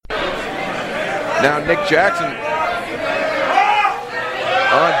Now Nick Jackson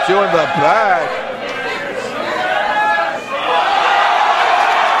undoing the bag.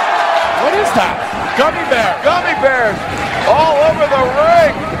 What is that? Gummy bear. Gummy bears all over the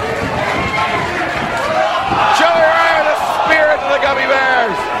ring. Joey Ryan, the spirit of the gummy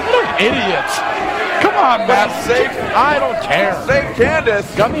bears. What idiots. Come on, man. Save, I don't care. Save Candace.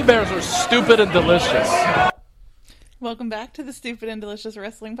 Gummy bears are stupid and delicious. Welcome back to the Stupid and Delicious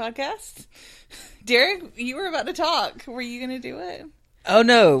Wrestling Podcast. Derek, you were about to talk. Were you going to do it? Oh,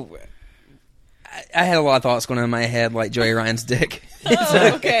 no. I had a lot of thoughts going on in my head, like Joey Ryan's dick.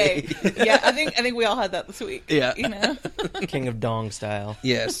 Oh, okay. Yeah, I think we all had that this week. Yeah. You know? King of Dong style.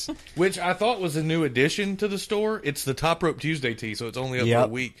 Yes. Which I thought was a new addition to the store. It's the Top Rope Tuesday tee, so it's only up for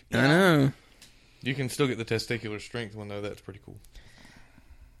a week. I know. You can still get the testicular strength one, though. That's pretty cool.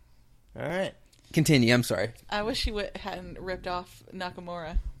 All right. Continue. I'm sorry. I wish he hadn't ripped off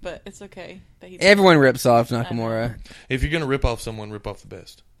Nakamura, but it's okay. That he Everyone rips off Nakamura. If you're going to rip off someone, rip off the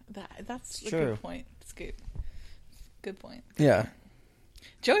best. That's a true. good point. It's good. Good point. Yeah.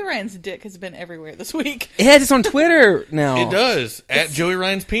 Joey Ryan's dick has been everywhere this week. It has this on Twitter now. It does. At Joey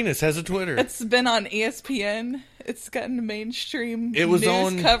Ryan's penis has a Twitter. It's been on ESPN. It's gotten mainstream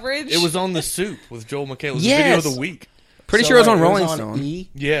news coverage. It was on The Soup with Joel McHale. It was Yes. the video of the week. Pretty sure it was on Rolling Stone. E?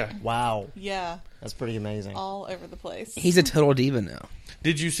 Yeah. Wow. Yeah. That's pretty amazing. All over the place. He's a total diva now.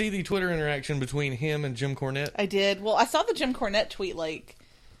 Did you see the Twitter interaction between him and Jim Cornette? I did. Well, I saw the Jim Cornette tweet like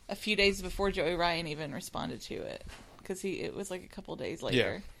a few days before Joey Ryan even responded to it. Because it was like a couple days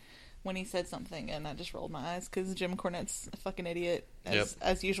later when he said something, and I just rolled my eyes because Jim Cornette's a fucking idiot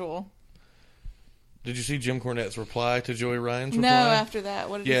as usual. Did you see Jim Cornette's reply to Joey Ryan's reply? No, after that.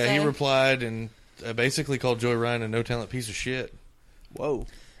 What did he say? He replied and basically called Joey Ryan a no-talent piece of shit. Whoa.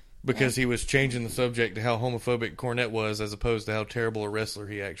 Because he was changing the subject to how homophobic Cornette was as opposed to how terrible a wrestler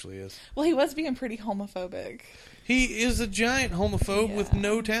he actually is. Well, he was being pretty homophobic. He is a giant homophobe with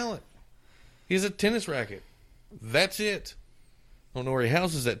no talent. He's a tennis racket. That's it. I don't know where he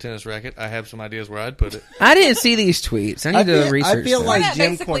houses that tennis racket. I have some ideas where I'd put it. I didn't see these tweets. I need to research I feel them. like Cornette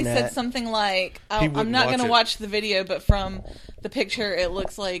Jim basically Cornette said something like, He I'm wouldn't not going to watch it. watch the video, but from the picture, it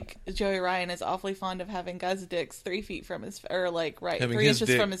looks like Joey Ryan is awfully fond of having guys' dicks 3 feet from his, or like, Having 3 his inches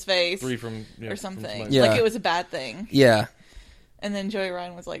dick from his face. 3 from, or something. Yeah. Like it was a bad thing. Yeah. And then Joey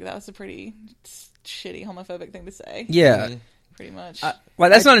Ryan was like, that was a pretty shitty homophobic thing to say. Yeah. Mm-hmm. Pretty much. Well,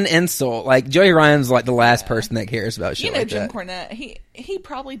 that's not an insult. Like, Joey Ryan's like the last person that cares about shit You know, like Jim that. Cornette, he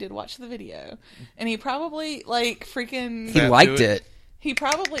probably did watch the video. And he probably, like, freaking... He liked it. He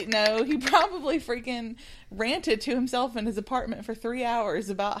probably freaking ranted to himself in his apartment for 3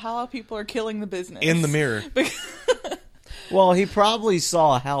 hours about how people are killing the business. In the mirror. Well, he probably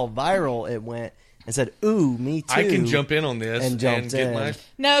saw how viral it went and said, ooh, me too. I can jump in on this and jumped get in. my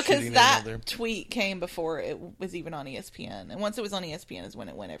No, because shitty name that out there. tweet came before it was even on ESPN. And once it was on ESPN is when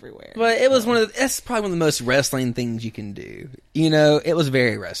it went everywhere. But it was that's probably one of the most wrestling things you can do. You know, it was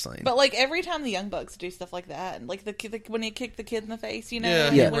very wrestling. But like every time the Young Bucks do stuff like that, and like when he kicked the kid in the face, you know, Yeah,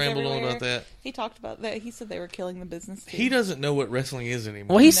 and he it was rambled on everywhere, about that. He talked about that. He said they were killing the business too. He doesn't know what wrestling is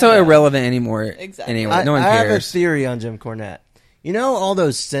anymore. Well, he's so irrelevant anymore. Exactly. Anyway, no one I have a cares. theory on Jim Cornette. You know all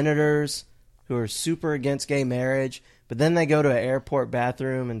those senators who are super against gay marriage, but then they go to an airport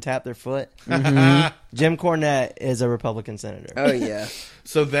bathroom and tap their foot? Mm-hmm. Jim Cornette is a Republican senator. Oh, yeah.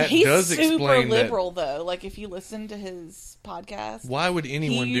 So that He's does super explain liberal, though. Like if you listen to his podcast, why would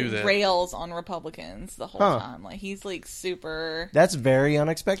anyone he do that? rails on Republicans the whole time. Like he's like super. That's very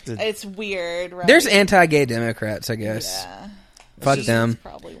unexpected. It's weird. Right? There's anti-gay Democrats, I guess. Yeah. Fuck He's them.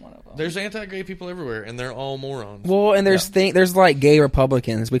 Probably one of them. There's anti-gay people everywhere, and they're all morons. Well, and there's like gay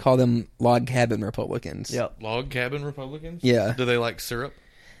Republicans. We call them log cabin Republicans. Yep. Log cabin Republicans? Yeah. Do they like syrup?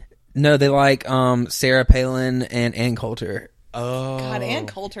 No, they like Sarah Palin and Ann Coulter. Oh. God, Ann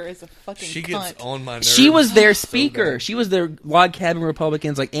Coulter is a fucking She cunt. gets on my nerves. She was their so speaker. bad. She was their log cabin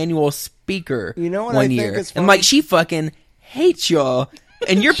Republicans like annual speaker. You know what one I think year. is And funny? like she fucking hates y'all,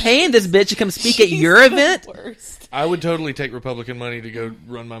 and you're paying this bitch to come speak at She's your the event. worst. I would totally take Republican money to go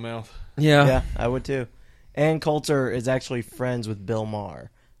run my mouth. Yeah. Yeah, I would too. Ann Coulter is actually friends with Bill Maher.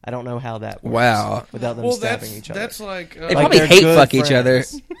 I don't know how that works. Wow. Without them Well, stabbing each other. that's like... They Like, probably they're hate good fuck each other.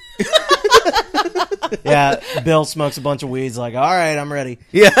 friends. Yeah, Bill smokes a bunch of weeds like, all right, I'm ready.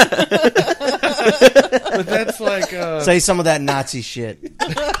 Yeah. but that's like... Say some of that Nazi shit.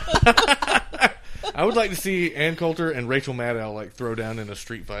 I would like to see Ann Coulter and Rachel Maddow like throw down in a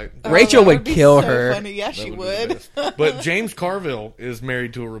street fight. Rachel that would be kill so her. Funny. Yeah, she That would. be the best. But James Carville is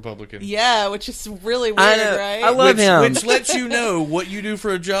married to a Republican. Yeah, which is really weird, I know. right? I love him. Which lets you know what you do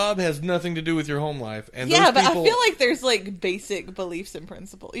for a job has nothing to do with your home life. And yeah, those but people, I feel like there's like basic beliefs and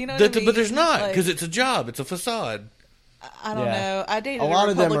principles. You know what I mean? but there's not, because Like, it's a job. It's a facade. I don't Yeah. know. I dated A a lot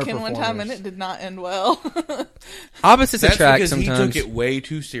of them are Republican one time, and performers. it did not end well. Opposites That's attract because sometimes. he took it way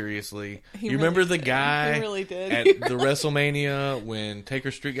too seriously. He You remember really the did. guy He really did. at He the WrestleMania when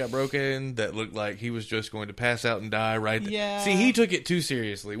Taker Street got broken that looked like he was just going to pass out and die right there? Yeah. See, he took it too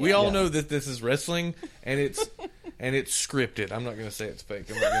seriously. We Yeah. all know that this is wrestling and it's scripted. I'm not going to say it's fake.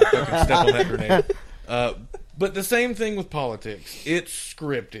 I'm not going to fucking step on that grenade. But the same thing with politics. It's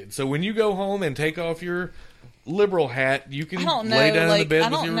scripted. So when you go home and take off your liberal hat, you can I don't know. lay down like, in the bed I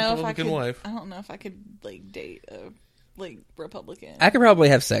with don't your know if I Republican could. wife. I don't know if I could like date a like Republican. I could probably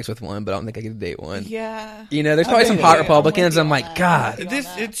have sex with one, but I don't think I could date one. Yeah. You know, there's probably some Okay, hot I'm with Republicans. you I'm on like, that. God. Yeah. This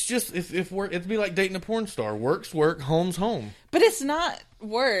on that. it's just if work, it'd be like dating a porn star. Work's work, home's home. But it's not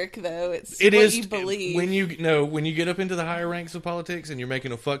work though. It's It what is you believe. when you get up into the higher ranks of politics and you're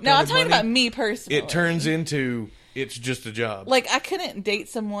making a fuck. No, ton I'm of talking money, about me personally. It turns into it's just a job. like I couldn't date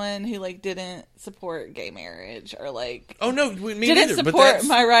someone who like didn't support gay marriage or like oh no, me didn't neither. But support that's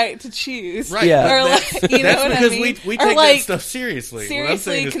my right to choose. right. Yeah. but Or that's, like, you know that's what I because mean? we Or take like, that stuff seriously. What I'm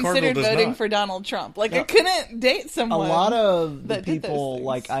Seriously saying is Carville considered does voting not. for Donald Trump. Like I couldn't date A someone. lot of the that did those people things.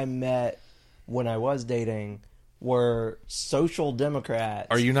 like I met when I was dating were social democrats.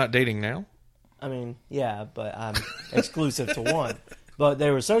 Are you not dating now? I mean, yeah, but I'm exclusive to one. But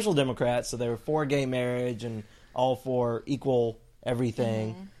they were social democrats, so they were for gay marriage and all for equal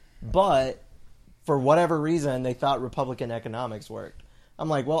everything. Mm-hmm. But for whatever reason, they thought Republican economics worked. I'm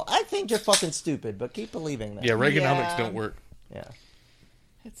like, well, I think you're fucking stupid, but keep believing that. Yeah, Reaganomics Yeah. don't work. Yeah.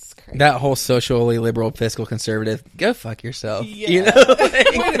 It's crazy. That whole socially liberal, fiscal conservative, go fuck yourself. Yeah. You know?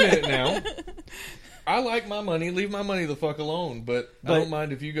 Wait a minute now. I like my money. Leave my money the fuck alone. But I don't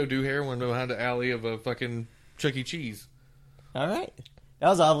mind if you go do heroin behind the alley of a fucking Chuck E. Cheese. All right. That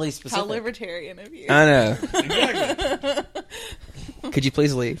was oddly How specific. libertarian of you. I know. Exactly. Could you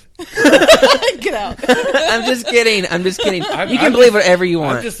please leave? Get out. I'm just kidding. You I'm can believe whatever you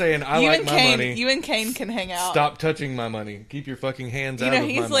want. I'm just saying I you like and my Kane, money. you and Kane can hang out. Stop touching my money. Keep your fucking hands You out know, of my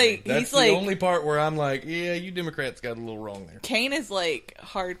he's money. like- That's he's the like- only part where I'm like, yeah, you Democrats got a little wrong there. Kane is like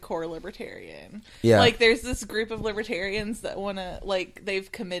hardcore libertarian. Yeah. Like there's this group of libertarians that want to like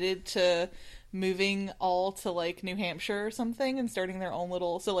they've committed to moving all to like New Hampshire or something and starting their own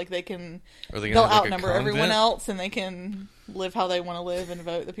little so like they can Are they they'll gonna have, like, a outnumber everyone convent? else and they can live how they want to live and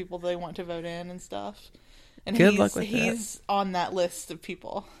vote the people they want to vote in and stuff. And Good he's, luck with that. he's on that list of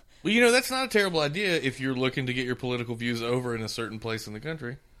people. Well, you know, that's not a terrible idea if you're looking to get your political views over in a certain place in the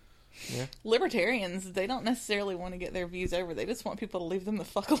country. Libertarians, they don't necessarily want to get their views over. They just want people to leave them the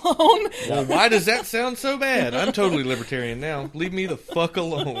fuck alone. Well, why does that sound so bad? I'm totally libertarian now. Leave me the fuck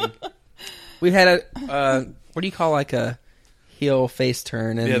alone. We've had a, what do you call like a heel face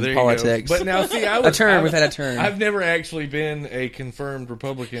turn in Yeah, there politics? you go. But now, see, We've had a turn. I've never actually been a confirmed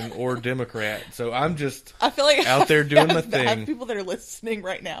Republican or Democrat, so I'm just I feel like out there doing my I thing. have people that are listening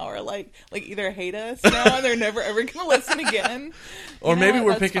right now are like either hate us now and they're never ever going to listen again, Or You know maybe what?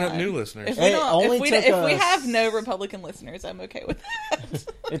 we're That's picking up fine. new listeners. If we, It don't, only if we, took if we us- have no Republican listeners, I'm okay with that.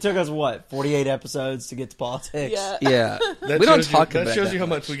 It took us, 48 episodes to get to politics? Yeah, yeah. That We don't shows talk you, about that shows that you how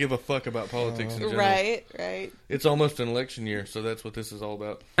much. much we give a fuck about politics in general. right. It's almost an election year, so that's what this is all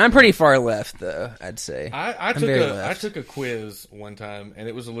about. I'm pretty far left, though, I'd say. I I'm took very I left. took a quiz one time, and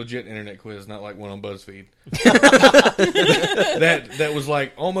it was a legit internet quiz, not like one on BuzzFeed. that was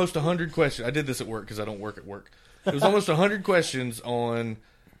like almost 100 questions. I did this at work because I don't work at work. It was almost 100 questions on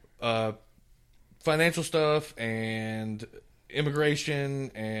financial stuff and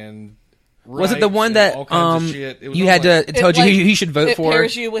immigration and Was it the rights one and that all kinds of shit. It was you all had like- to, it told you who you should vote it for?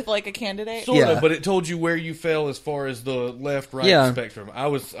 pairs you with like a candidate. Sort Yeah. of, but it told you where you fell as far as the left-right Yeah. spectrum. I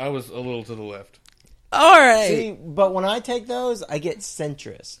was a little to the left. All right. See, but when I take those, I get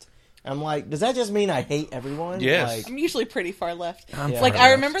centrist. I'm like, does that just mean I hate everyone? Yes. Like, I'm usually pretty far left. I'm Yeah. Like far I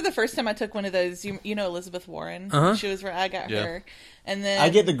left. remember the first time I took one of those. You know Elizabeth Warren. Uh-huh. She was where I got Yeah. her, and then I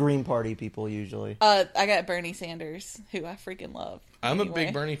get the Green Party people usually. I got Bernie Sanders, who I freaking love. I'm a Anyway.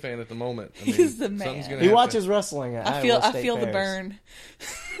 big Bernie fan at the moment. I He's the man. something's gonna He happen. watches wrestling at I feel Iowa State the Fairs.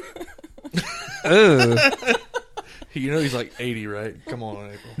 burn. Ooh. You know he's like 80, right? Come on,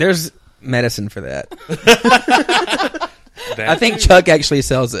 April. There's medicine for that. That I think too. Chuck actually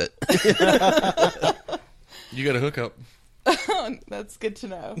sells it. You got to hook up. That's good to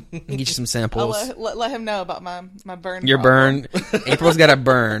know. Get you some I'll samples. let him know about my burn. Your problem. burn. April's got a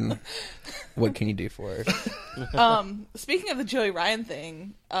burn. What can you do for her? Speaking of the Joey Ryan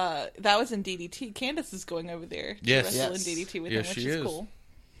thing, that was in DDT. Candace is going over there to Yes. wrestle Yes. in DDT with Yes, him, which she is is. cool.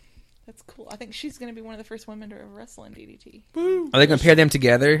 That's cool. I think she's going to be one of the first women to ever wrestle in DDT. Are they going to pair them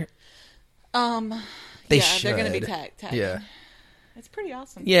together? They Yeah, they're going to be should. tagging. Yeah. It's pretty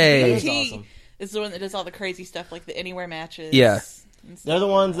awesome. Yay. That is DDT awesome. is the one that does all the crazy stuff, like the anywhere matches. Yeah. and stuff They're the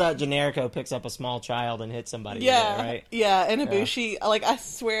like ones that Generico picks up a small child and hits somebody Yeah, with it, right? yeah, and Ibushi, like, I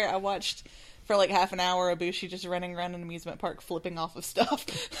swear I watched for like half an hour Ibushi just running around an amusement park flipping off of stuff.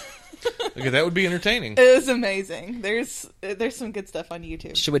 Okay, that would be entertaining. It was amazing. There's some good stuff on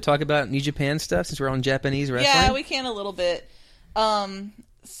YouTube. Should we talk about New Japan stuff since we're on Japanese wrestling? Yeah, we can a little bit.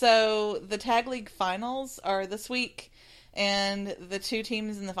 So the Tag League finals are this week, and the two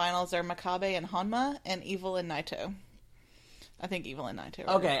teams in the finals are Makabe and Honma, and Evil and Naito. I think Evil and Naito.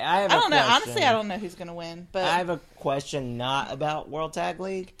 Okay, I have I a don't know. question. Honestly, I don't know who's going to win, but I have a question not about World Tag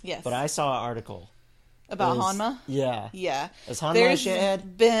League. Yes. But I saw an article. about Is- Honma. Yeah. Yeah. Is Honma There's a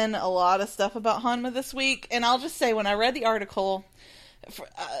shithead? been a lot of stuff about Honma this week, and I'll just say when I read the article,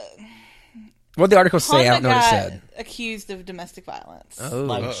 What did the article say? I Honma don't know what it got said. accused of domestic violence Oh.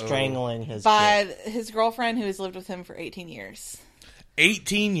 Like strangling his by chick. his girlfriend who has lived with him for 18 years.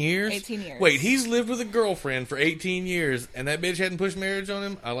 18 years? 18 years. Wait, he's lived with a girlfriend for 18 years, and that bitch hadn't pushed marriage on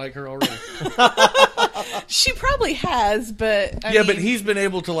him? I like her already. She probably has, but I Yeah, mean, but he's been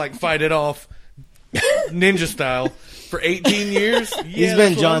able to, like, fight it off ninja style for 18 years. Yeah, He's been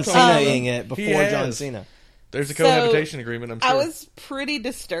that's what John I'm talking Cena-ing about. it before He has. John Cena. There's a So, cohabitation agreement, I'm sure. I was pretty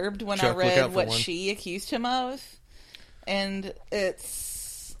disturbed when Chuck, I look out read for what one. she accused him of, and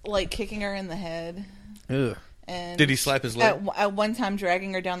it's like kicking her in the head. Ugh. And Did he slap his leg? At one time,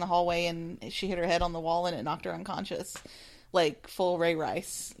 dragging her down the hallway, and she hit her head on the wall, and it knocked her unconscious, like full Ray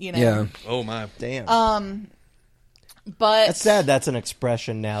Rice, you know. Yeah. Oh, my. Damn. But That's sad that's an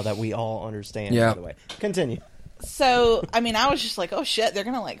expression now that we all understand, Yeah. by the way. Continue. so, I mean, I was just like, oh shit, they're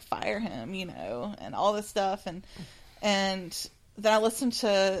gonna like fire him, you know, and all this stuff, and then I listened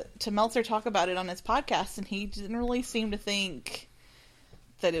to Meltzer talk about it on his podcast, and he didn't really seem to think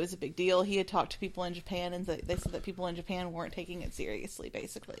that it was a big deal. He had talked to people in Japan, and they said that people in Japan weren't taking it seriously.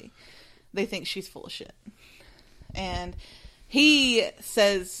 Basically, they think she's full of shit, and he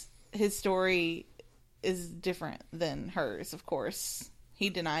says his story is different than hers. Of course, he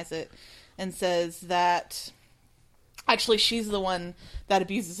denies it and says that actually she's the one that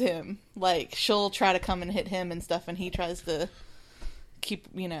abuses him. Like, she'll try to come and hit him and stuff, and he tries to keep,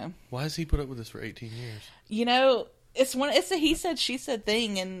 you know. Why has he put up with this for 18 years? You know, it's a he said, she said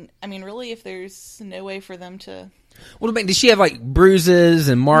thing, and I mean, really, if there's no way for them to... Well, did she have like bruises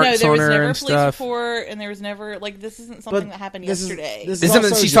and No, marks there on was her never a and police stuff? report, and there was never, like, this isn't something that happened yesterday. This Is is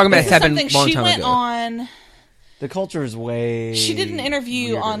something also she's talking about Japan. happened something a long she time went ago. on... The culture is way. She did an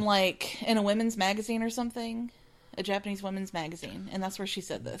interview weirder. on, like, in a women's magazine or something. A Japanese women's magazine. And that's where she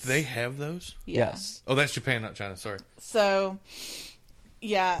said this. They have those? Yeah. Yes. Oh, that's Japan, not China. Sorry. So,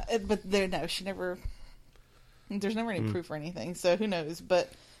 yeah. But she never... There's never any proof or anything. So, who knows? But,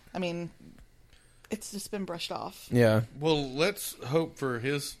 I mean, it's just been brushed off. Yeah. Well, let's hope for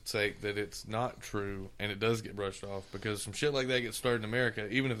his sake that it's not true and it does get brushed off, because some shit like that gets started in America,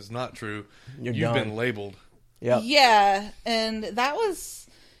 even if it's not true, You've you've done. been labeled. Yep. Yeah. And that was...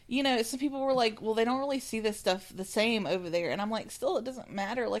 You know, some people were like, well, they don't really see this stuff the same over there. And I'm like, still, it doesn't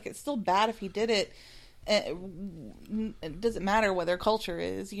matter. Like, it's still bad if he did it. It doesn't matter what their culture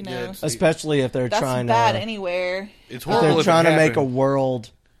is, you know. Yeah, it's- Especially if they're That's trying bad to. anywhere. It's If horrible they're if trying it to make a happened. world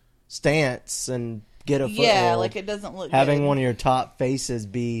stance and get a foothold. Yeah, like it doesn't look having good. one of your top faces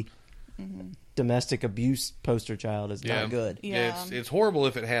be domestic abuse poster child is Yeah. not good. Yeah. It's horrible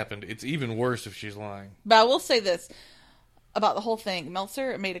if it happened. It's even worse if she's lying. But I will say this about the whole thing.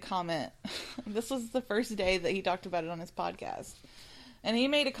 Meltzer made a comment. This was the first day that he talked about it on his podcast. And he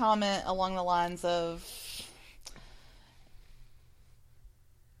made a comment along the lines of...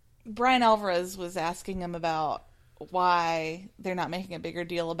 Brian Alvarez was asking him about why they're not making a bigger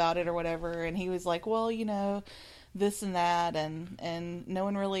deal about it or whatever. And he was like, well, you know, this and that. And no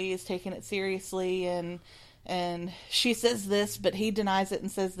one really is taking it seriously. And she says this, but he denies it and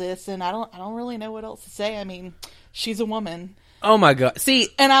says this. And I don't really know what else to say. I mean... She's a woman. Oh my god. See,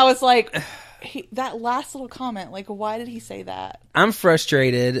 And I was like, that last little comment, like, why did he say that? I'm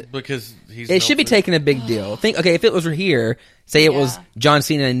frustrated. Because he's It should be Meltzer. taken a big deal. Think, okay, if it was here, say it was Yeah. John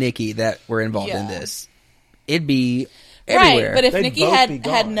Cena and Nikki that were involved in Yeah. this, it'd be everywhere. Right, but if They'd Nikki both be had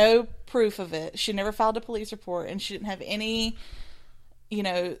gone. no proof of it, she never filed a police report, and she didn't have any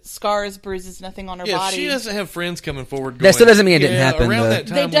scars, bruises, nothing on her Yeah, body. she doesn't have friends coming forward. That still doesn't mean it didn't happen, Around though. that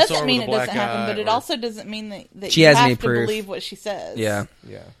time, That we saw doesn't her mean with it a doesn't black happen, but eye, it or- also doesn't mean that She you has have any to proof. believe what she says. Yeah.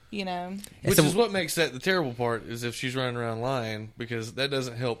 Yeah. Which So- is what makes that the terrible part, is if she's running around lying, because that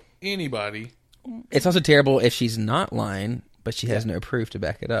doesn't help anybody. It's also terrible if she's not lying, but she has no proof to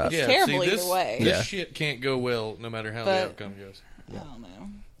back it up. Yeah, terrible see, this, either way. This Yeah. shit can't go well, no matter how the But- outcome goes. I don't know.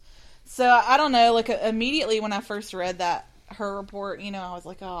 So I don't know. Like immediately when I first read her report, I was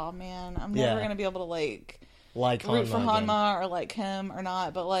like, oh man, I'm never gonna be able to Like root for Hanma again. Hanma or like him or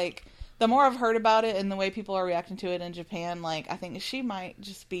not. But like the more I've heard about it and the way people are reacting to it in Japan, like I think she might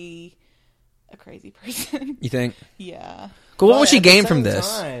just be a crazy person. You think? Yeah. Cool. What But would she at the gain from same this?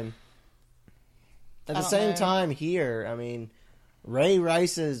 time- At I the don't same know. time here, I mean, Ray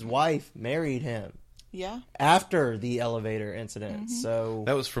Rice's wife married him Yeah. after the elevator incident. So,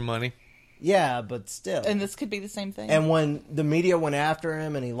 That was for money. yeah, but still. And this could be the same thing. And when the media went after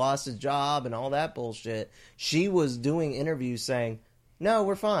him and he lost his job and all that bullshit, she was doing interviews saying, "No,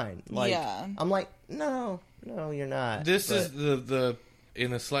 we're fine." Like, Yeah. I'm like, "No, you're not." This But- is the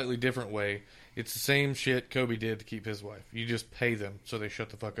in a slightly different way. It's the same shit Kobe did to keep his wife. You just pay them so they shut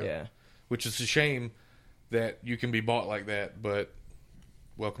the fuck up. Yeah. Which is a shame that you can be bought like that, but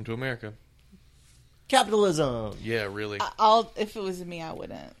welcome to America. capitalism. Yeah, really. if it was me, I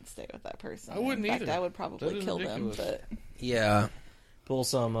wouldn't stay with that person. I wouldn't In fact, either. I would That probably is kill them. ridiculous. But Yeah. Pull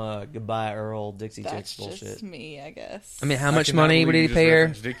some goodbye Earl Dixie that's Chicks bullshit. just me, I guess. I mean, how I much cannot money believe would you he just pay her?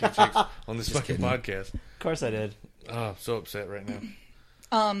 referenced Dickie Chicks on this fucking kidding. podcast. Of course I did. Oh, I'm so upset right now.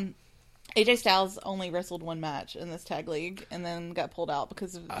 AJ Styles only wrestled one match in this tag league and then got pulled out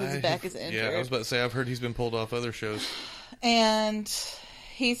because of his back is injured. Yeah, I was about to say, I've heard he's been pulled off other shows. And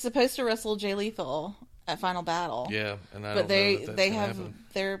he's supposed to wrestle Jay Lethal at Final Battle. Yeah, and I But don't know that they that's have gonna happen,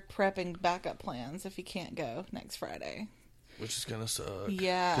 they're prepping backup plans if he can't go next Friday. which is gonna suck.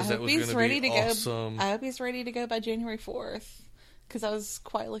 Yeah, I 'Cause that hope was he's gonna ready be to awesome. go. I hope he's ready to go by January 4th because I was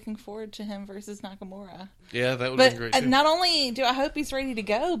quite looking forward to him versus Nakamura. Yeah, that would have But been great too. not only do I hope he's ready to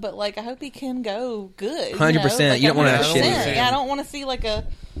go, but like I hope he can go good. 100%. You don't wanna have 100%. shitty. Yeah, I don't want to see like a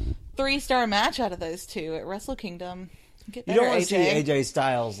 3-star match out of those two at Wrestle Kingdom. Get You better, don't want to see AJ. AJ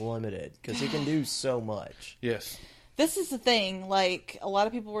Styles limited because he can do so much. Yes. This is the thing. Like a lot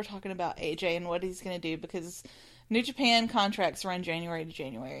of people were talking about AJ and what he's going to do because New Japan contracts run January to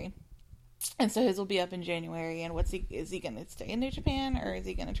January. And so his will be up in January. And is he going to stay in New Japan or is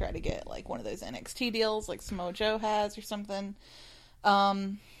he going to try to get like one of those NXT deals like Samoa Joe has or something?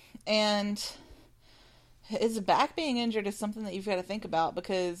 And his back being injured is something that you've got to think about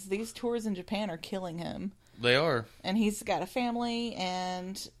because these tours in Japan are killing him. They are. And he's got a family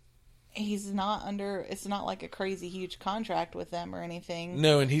and he's not under, it's not like a crazy huge contract with them or anything.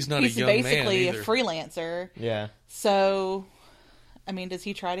 No, and he's not He's a young man basically a either. freelancer. Yeah. So, I mean, does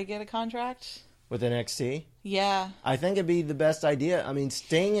he try to get a contract? With NXT? Yeah. I think it'd be the best idea. I mean,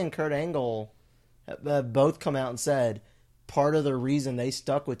 Sting and Kurt Angle both come out and said part of the reason they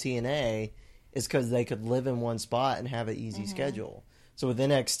stuck with TNA is because they could live in one spot and have an easy schedule. So with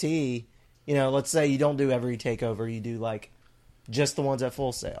NXT, let's say you don't do every takeover, you do like just the ones at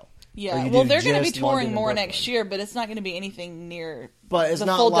Full Sail. Yeah. you Well, do they're going to be just London touring and more Brooklyn. next year, but it's not going to be anything near But it's the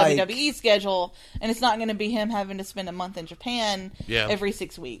not full like- WWE schedule. And it's not going to be him having to spend a month in Japan Yeah. every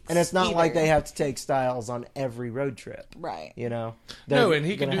 6 weeks. And it's not either. like they have to take Styles on every road trip. Right. No, They're and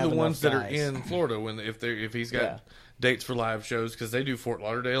he can gonna do the have ones enough that are guys. in Florida if he's got Yeah. dates for live shows, because they do Fort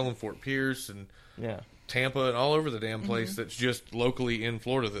Lauderdale and Fort Pierce and Yeah. Tampa and all over the damn place that's just locally in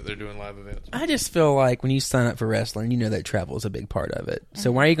Florida that they're doing live events. I just feel like when you sign up for wrestling, you know that travel is a big part of it.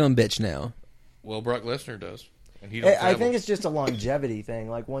 So why are you going to bitch now? Well, Brock Lesnar does, and he don't I travel. think it's just a longevity thing.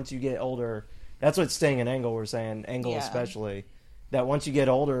 Like once you get older, that's what Sting and Angle were saying. Angle Yeah. especially, that once you get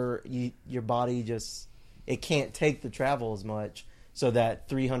older, your body just it can't take the travel as much. So that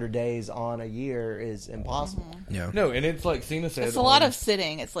 300 days on a year is impossible. Yeah. No, and it's like Cena said. It's a lot of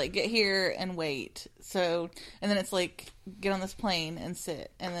sitting. It's like get here and wait. So, and then it's like get on this plane and sit,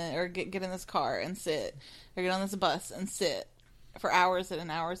 and then or get in this car and sit, or get on this bus and sit for hours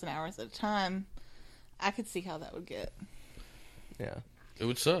and hours and hours at a time. I could see how that would get Yeah. It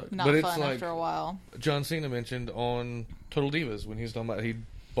would suck, not but it's fun like after a while. John Cena mentioned on Total Divas when he was talking about he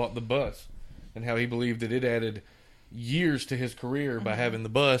bought the bus and how he believed that it added years to his career by having the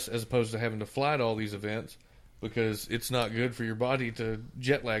bus as opposed to having to fly to all these events, because it's not good for your body to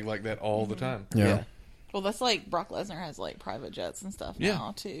jet lag like that all the time. Yeah. Well, that's like Brock Lesnar has like private jets and stuff Yeah.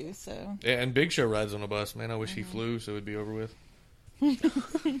 now too. So Yeah, and Big Show rides on a bus. Man, I wish he flew so it'd be over with.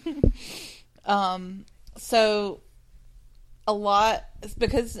 So a lot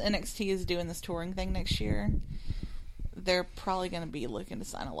because NXT is doing this touring thing next year. they're probably going to be looking to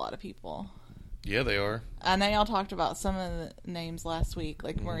sign a lot of people. Yeah, they are. I know y'all talked about some of the names last week,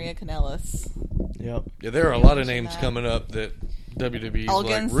 like Maria Kanellis. Yep. Yeah, there are a lot of mentioned names that. coming up that WWE's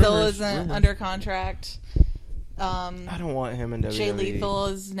Elgin like, still rumors, isn't rumors. under contract. I don't want him in WWE. Jay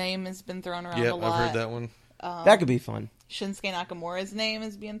Lethal's name has been thrown around Yeah, a lot. I've heard that one. That could be fun. Shinsuke Nakamura's name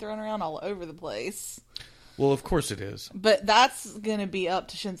is being thrown around all over the place. Well, of course it is. But that's gonna be up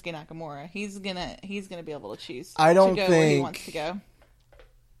to Shinsuke Nakamura. He's gonna be able to choose. I don't to go where he think- wants to go.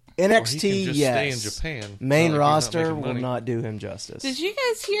 Or he NXT, can just yes. stay in Japan. Main It's not like he's not roster making will money. not do him justice. Did you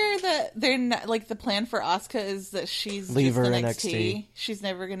guys hear that they're not, like the plan for Asuka is that she's Leave just her NXT. She's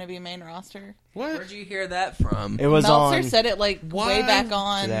never gonna be main roster. What? Where'd you hear that from? It was Meltzer on said it like Why? way back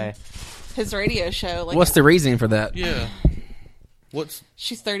on today. his radio show. Like, What's the reasoning for that? Yeah. What's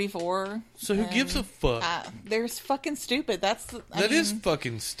she's 34. so? Who and, gives a fuck? They're fucking stupid. That's That is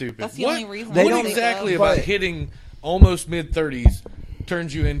fucking stupid. that's the what, only reason They What don't- exactly but- about hitting almost mid-30s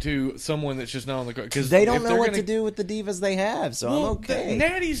turns you into someone that's just not on the card? Because They don't know what to do with the divas they have, so I'm okay.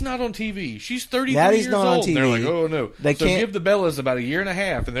 Natty's not on TV. She's 33 Natty's years not on old. And they're TV. like, oh no. They so can't- give the Bellas about a year and a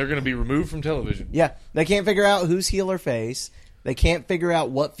half, and they're going to be removed from television. Yeah, they can't figure out who's heel or face. They can't figure out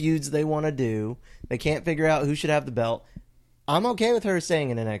what feuds they want to do. They can't figure out who should have the belt. I'm okay with her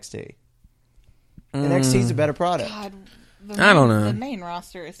staying in NXT. NXT's a better product. God, I don't know. The main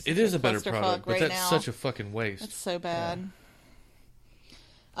roster is It is a better clusterfuck product, but right that's now. such a fucking waste. It's so bad.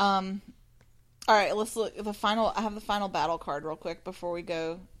 All right, let's look at the final. I have the final battle card real quick before we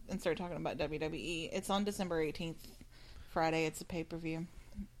go and start talking about WWE. It's on December 18th, Friday. It's a pay-per-view,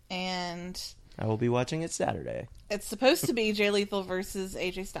 and I will be watching it Saturday. it's supposed to be Jay Lethal versus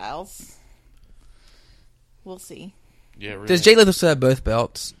AJ Styles. We'll see. Yeah, really. Does Jay Lethal still have both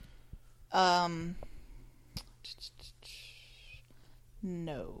belts?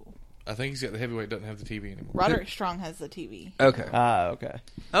 No. I think he's got the heavyweight, doesn't have the TV anymore. Roderick Strong has the TV. Okay. Okay.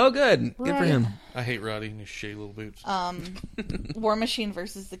 Oh, good. Good for him. I hate Roddy and his shitty little boots. War Machine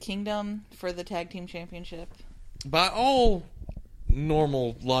versus the Kingdom for the Tag Team Championship. By all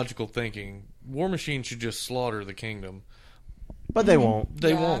normal logical thinking, War Machine should just slaughter the Kingdom. But they won't.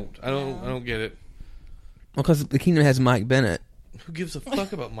 They Yeah, won't. I don't get it. Well, because the Kingdom has Mike Bennett. Who gives a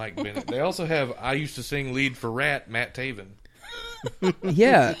fuck about Mike Bennett? They also have I used to sing lead for Rat, Matt Taven.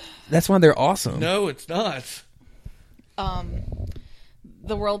 Yeah, that's why they're awesome. No, it's not.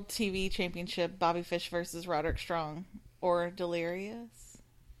 The World TV Championship, Bobby Fish versus Roderick Strong or Delirious.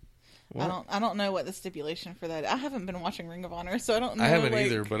 I don't know what the stipulation for that. I haven't been watching Ring of Honor, so I don't know. I haven't like,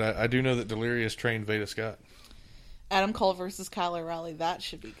 either, but I do know that Delirious trained Veda Scott. Adam Cole versus Kyle O'Reilly. That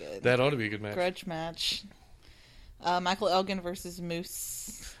should be good. That ought to be a good match. Grudge match. Michael Elgin versus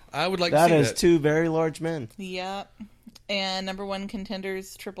Moose. I would like That to see is that. two very large men. Yep. And number one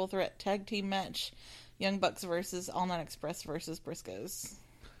contenders triple threat tag team match. Young Bucks versus All Night Express versus Briscoes.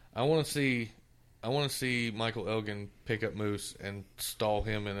 I want to see Michael Elgin pick up Moose and stall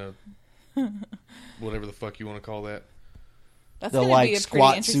him in a whatever the fuck you want to call that. That's The, going to like, be a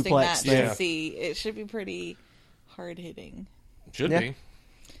squat pretty interesting suplex match thing. to see. It should be pretty hard hitting. Should Yeah. be.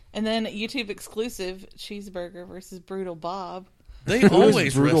 And then YouTube exclusive Cheeseburger versus Brutal Bob. They Who is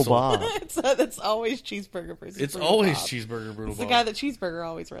always Brutal wrestle. Bob? It's always Cheeseburger versus It's Brutal always Bob. Cheeseburger Brutal It's the Bob. guy that Cheeseburger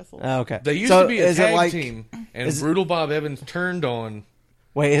always wrestles. Okay. They used So to be a is it tag like- team, and is- Brutal Bob Evans turned on.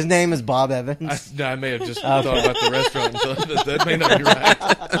 Wait, his name is Bob Evans? I may have just thought about the restaurant. So that may not be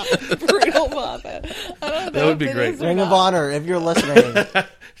right. Brutal Bob. I don't know That would be if it great. is or Ring of not. Honor, if you're listening,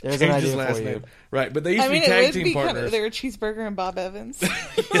 there's an Change his idea last for you. name. Right, but they used I mean, to be it tag would team be kind partners. of, they were Cheeseburger and Bob Evans.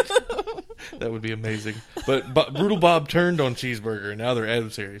 That would be amazing. But Brutal Bob turned on Cheeseburger, and now they're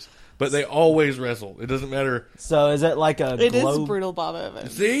adversaries. But they always wrestle. It doesn't matter. So is it like a It is globe? Brutal Bob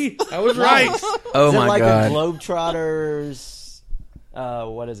Evans. See? I was right. Oh is it my like god. a Globetrotters?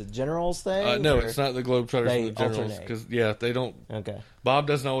 What is it? Generals thing? No, Or- it's not the Globetrotters They and the Generals. alternate. Because, yeah, they don't. Okay. Bob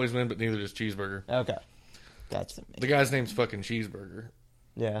doesn't always win, but neither does Cheeseburger. Okay. Gotcha. The guy's name's fucking Cheeseburger.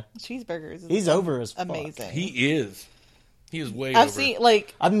 Yeah. Cheeseburgers. He's over as fuck. amazing. He is. He is way I've over. seen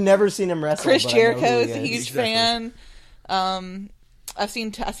like I've never seen him wrestle. Chris but I know who Jericho is he a huge Exactly. fan. I see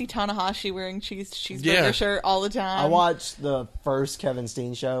Tanahashi wearing cheeseburger Yeah. shirt all the time. I watched the first Kevin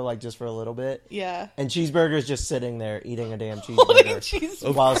Steen show, like, just for a little bit. Yeah. And Cheeseburger's just sitting there eating a damn Holding cheeseburger. cheese.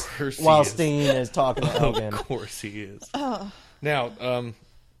 Of while course he while is. Steen is talking to Elgin. Of course he is. Oh. Now,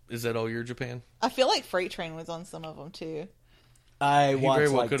 is that all your Japan? I feel like Freight Train was on some of them too. I very watched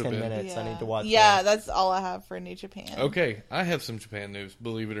well like could've 10 been. minutes. I need to watch Yeah, that. that's all I have for New Japan. Okay, I have some Japan news,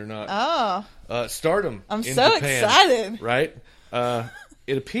 believe it or not. Oh, Stardom. I'm in so Japan, excited. Right?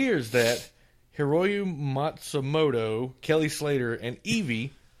 It appears that Hiroyu Matsumoto, Kelly Slater, and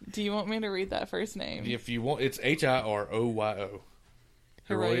Evie Do you want me to read that first name? If you want, it's Hirooyo.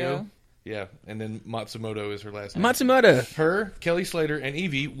 Hiroyo. Yeah, and then Matsumoto is her last name. Matsumoto. Her, Kelly Slater, and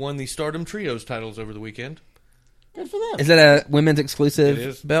Evie won the Stardom Trios titles over the weekend. Good for them. Is that a women's exclusive It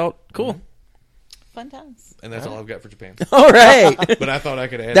is. belt? Cool. Fun times. And that's all I've got for Japan. All right. But I thought I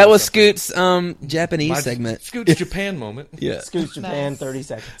could add That was something. Scoot's Japanese My segment. Scoot's Japan moment. Yeah. Scoots Japan, Nice. 30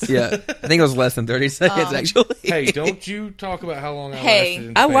 seconds. Yeah. I think it was less than 30 seconds, actually. Hey, don't you talk about how long I Hey. lasted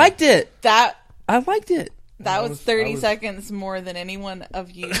in I Japan. liked it. That I liked it. that I was was- 30 I was- seconds more than anyone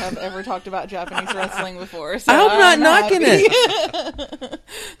of you have ever talked about Japanese wrestling before. So I'm not knocking happy. it.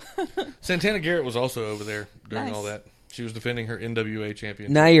 Santana Garrett was also over there during Nice. all that. She was defending her NWA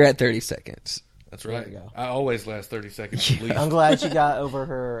championship. Now you're at 30 seconds. That's right. There you go. I always last 30 seconds at least. I'm glad she got over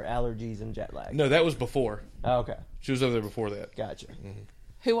her allergies and jet lag. No, that was before. Oh, okay. She was over there before that. Gotcha.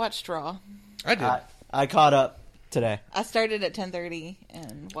 Who watched Raw? I did. I caught up today. I started at 10:30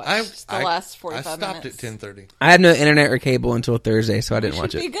 and watched I the last 45 I stopped minutes. at 10:30. I had no internet or cable until Thursday, so I didn't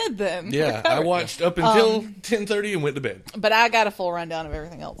watch Should be it. good then. Yeah, We're I covered. watched up until 10:30 and went to bed. But I got a full rundown of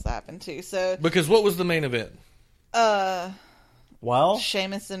everything else that happened too. So, Because what was the main event? Well,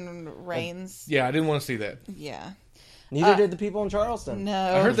 Sheamus and Reigns. Yeah, I didn't want to see that. Yeah. neither did the people in Charleston.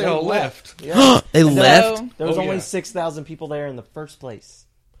 No. I heard they all left. Yeah. They left? So, There was Oh, only yeah. 6,000 people there in the first place.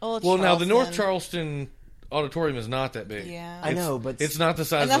 Well, now the North Charleston auditorium is not that big. Yeah. I know, but It's not the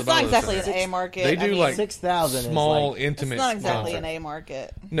size And of that's the not Bolo exactly Center. an A market. They do I mean, like 6,000 small, is like, intimate. It's not exactly concert. an A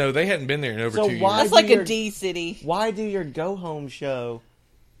market. No, they hadn't been there in over So 2 years. why- That's like do a your- D city. why do your go home show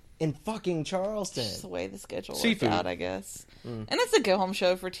in fucking It's just the Charleston? way the schedule Seafood. worked out, I guess. And it's a go home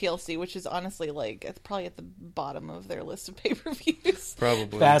show for TLC, which is honestly like it's probably at the bottom of their list of pay per views.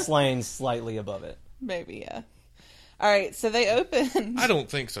 Probably. Fastlane's slightly above it. Maybe, yeah. All right, so they opened I don't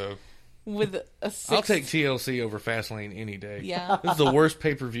think so. with a 6. I'll take TLC over Fastlane any day. Yeah. This is the worst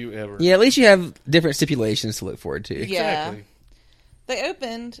pay-per-view ever. Yeah, at least you have different stipulations to look forward to. Yeah. Exactly. They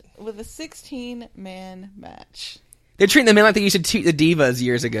opened with a 16-man match. They're treating the men like they used to treat the divas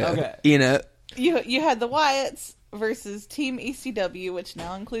years ago. Okay. You know? You had the Wyatts versus Team ECW, which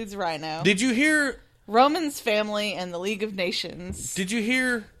now includes Rhino, Did you hear Roman's family, and the League of Nations.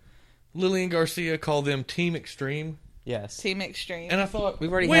 Lillian Garcia call them Team Extreme? Yes. Team Extreme. And I thought,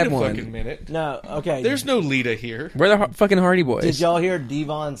 We've already wait had a one. fucking minute. No, okay. There's no Lita here. We're the fucking Hardy Boys. Did y'all hear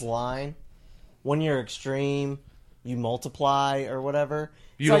Devon's line? When you're extreme, you multiply or whatever.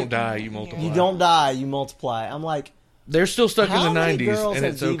 You It's don't like, die, you multiply. You don't die, you multiply. I'm like, They're still stuck how in the many 90s, girls and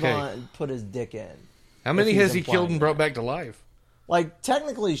has it's okay. Devon put his dick in? How many if he's has he killed implying and brought back to life? Like,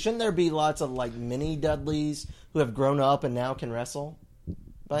 technically, shouldn't there be lots of, like, mini Dudleys who have grown up and now can wrestle?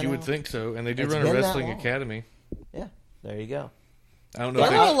 by You now? would think so. And they do It's run a been that wrestling long. academy. Yeah, there you go. I don't know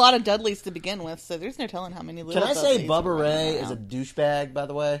There if were a they... lot of Dudleys to begin with, so there's no telling how many little Can I say Dudleys Bubba were running Ray is a around. douchebag, by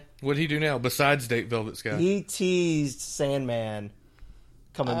the way? What'd he do now, besides date Velvet Sky? He teased Sandman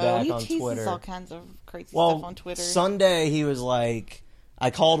coming back he on teases Twitter. all kinds of crazy Well, stuff on Twitter. Sunday he was like, I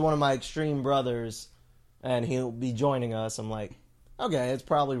called one of my extreme brothers, and he'll be joining us. I'm like, okay, it's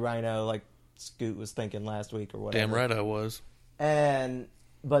probably Rhino, like Scoot was thinking last week or whatever. Damn right I was.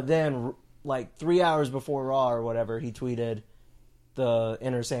 But then, like 3 hours before Raw or whatever, he tweeted the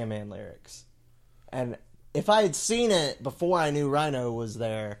Inner Sandman lyrics. And if I had seen it before I knew Rhino was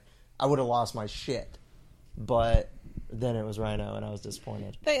there, I would have lost my shit. But then it was Rhino, and I was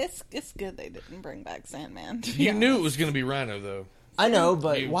disappointed. It's good they didn't bring back Sandman. to be You knew it honest. was going to be Rhino, though. I know,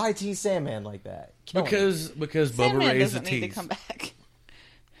 but You- why tease Sandman like that? Kill him. Because Bubba Sandman Ray's a doesn't need to tease. come back.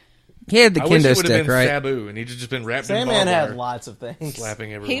 He had the I wish kendo it would have stick, been right? Sabu, and he'd just been wrapped Sandman in barbed had wire, lots of things.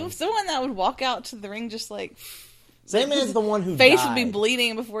 slapping everyone. He was the one that would walk out to the ring just like Sandman's the one who face died. would be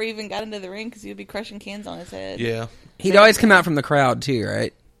bleeding before he even got into the ring because he would be crushing cans on his head. Yeah. He'd always come out from the crowd, too,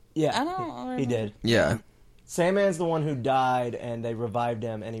 right? Yeah, I don't he remember. did. Yeah. Sandman's the one who died, and they revived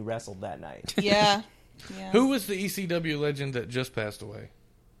him, and he wrestled that night. Yeah. Yeah. Who was the ECW legend that just passed away?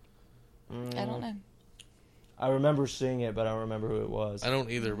 I don't know. I remember seeing it, but I don't remember who it was. I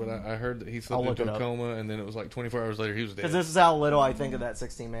don't either, but I heard that he I'll slipped look into it a up. coma, and then it was like 24 hours later he was Because dead. this is how little I think of that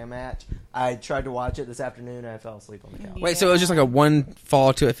 16-man match. I tried to watch it this afternoon, and I fell asleep on the couch. Wait, so it was just like a one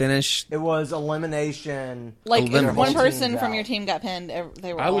fall to a finish? It was elimination. Like if Elimination. one person Teams from out. your team got pinned,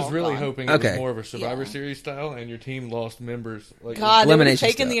 they were I was all really gone. hoping it Okay. was more of a Survivor Yeah. Series style, and your team lost members. Like, God, they would have Elimination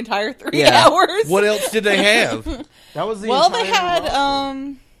taken stuff. the entire 3 Yeah. hours. what else did they have? That was the Well, they entire had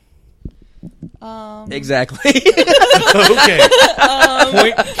roster. Exactly. Okay.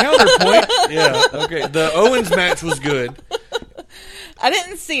 Counterpoint. Yeah. Okay. The Owens match was good. I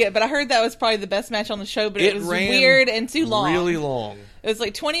didn't see it, but I heard that was probably the best match on the show. But it was ran weird and too long. Really long. It was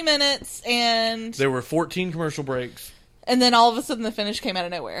like 20 minutes, and There were 14 commercial breaks. And then all of a sudden the finish came out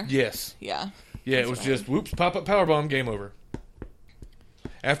of nowhere. Yes. Yeah. Yeah, it was just, whoops, pop-up powerbomb, game over.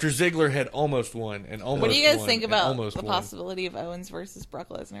 After Ziggler had almost won and almost What do you guys won think and about almost the won. possibility of Owens versus Brock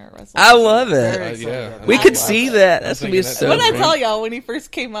Lesnar at WrestleMania? I love Very it. excited. We I could love see it. that. That's gonna be thinking so. What did I great. tell y'all when he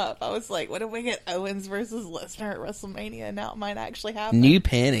first came up? I was like, what if we get Owens versus Lesnar at WrestleMania? Now it might actually happen. New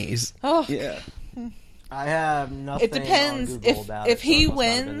panties. Oh, Yeah. I have nothing. it depends. on Google about If it, he so it must not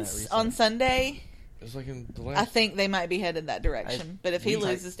have been that wins recent. on Sunday, It was like in the I last... think they might be headed that direction. But if he It's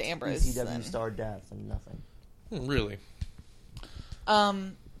like loses to Ambrose, ECW then... star death and nothing. Really?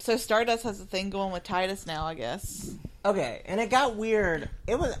 So Stardust has a thing going with Titus now, I guess. Okay, and it got weird.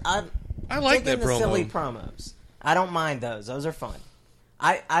 It was I like that the promo. silly promos. I don't mind those. Those are fun.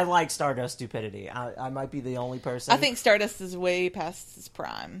 I like Stardust stupidity. I might be the only person. I think Stardust is way past his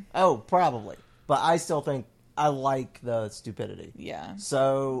prime. Oh, probably. But I still think I like the stupidity. Yeah.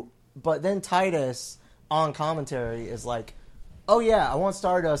 So, but then Titus on commentary is like, "Oh yeah, I want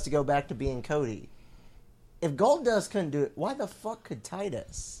Stardust to go back to being Cody." If Goldust couldn't do it, why the fuck could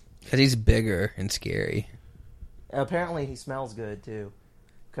Titus? Because he's bigger and scary. Apparently, he smells good too.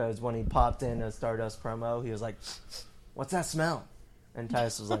 Because when he popped in a Stardust promo, he was like, "What's that smell?" And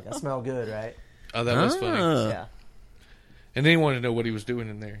Titus was like, "I smell good, right?" Oh, that was funny. Yeah. And then he wanted to know what he was doing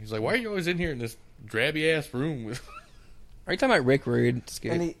in there. He's like, why are you always in here in this drabby-ass room with... Are you talking about Rick Rude?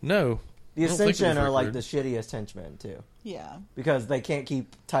 Scary. And No. the I don't think it Ascension was are like Rick the shittiest henchmen too, Yeah. because they can't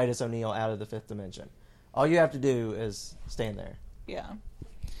keep Titus O'Neil out of the fifth dimension. All you have to do is stand there. Yeah.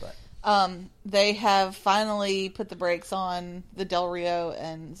 But They have finally put the brakes on the Del Rio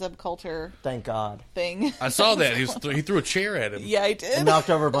and Zeb Coulter thank God. thing. I saw that. He threw a chair at him. Yeah, he And did. knocked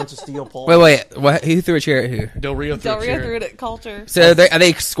over a bunch of steel poles. Wait. What? Who threw a chair at who? Del Rio threw Del a Rio chair. threw it at Coulter. So are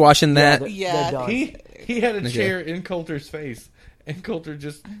they squashing that? they're Yeah. done. He had a chair in Coulter's face, and Coulter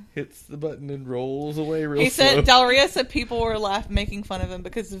just hits the button and rolls away real He slow. said Del Rio said people were making fun of him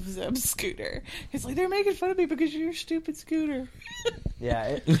because of Zeb's scooter. He's like, they're making fun of me because of your stupid scooter.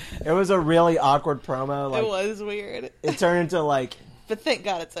 Yeah, it was a really awkward promo. Like It was weird, it turned into like, but thank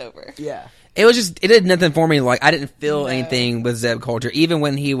God it's over. yeah, It did nothing for me. Like I didn't feel No. anything with Zeb Coulter, even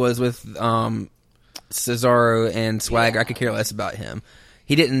when he was with Cesaro and Swagger. I could care less about him.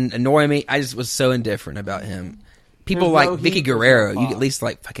 He didn't annoy me. I just was so indifferent about him. People There's like no Vicky heat with Guerrero, him, you Bob. at least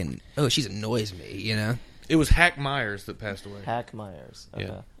like fucking. Oh, she annoys me. You know. It was Hack Myers that passed away. Hack Myers. Okay.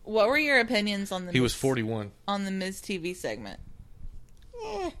 Yeah. What were your opinions on the He was Miz- 41. on the Miz TV segment?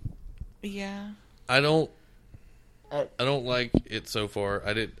 Yeah. I don't Uh, like it so far.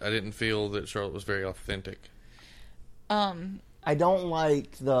 I didn't feel that Charlotte was very authentic. I don't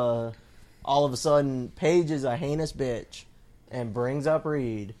like the all of a sudden Paige is a heinous bitch and brings up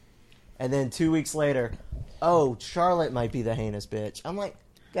Reed, and then 2 weeks later, oh, Charlotte might be the heinous bitch. I'm like,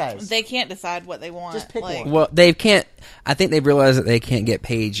 guys, They can't decide what they want. Just pick like, one. Well, they can't. I think they've realized that they can't get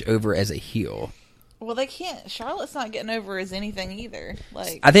Paige over as a heel. Well, they can't. Charlotte's not getting over as anything either.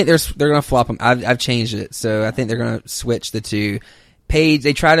 Like, I think they're gonna flop them. I've changed it, so I think they're gonna switch the two. Paige,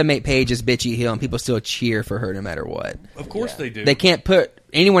 they try to make Paige as bitchy heel, and people still cheer for her no matter what. Of course they do. They can't put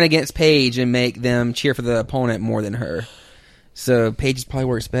anyone against Paige and make them cheer for the opponent more than her. So Paige probably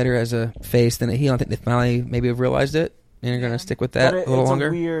works better as a face than a heel. I think they finally maybe have realized it, and they're going to stick with that but a little it's longer.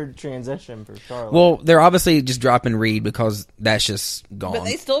 a weird transition for Charlotte. Well, they're obviously just dropping Reed because that's just gone. but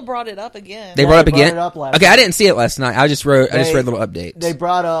they still brought it up again. They Yeah, brought up they brought again. it up last Okay, I night. didn't see it last night. I just read They- little updates. they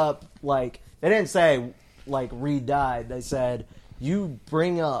brought up like they didn't say like Reed died. They said you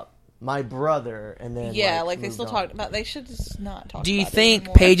bring up my brother, and then yeah, like they moved still on. talked about. They should just not talk. Do you about it think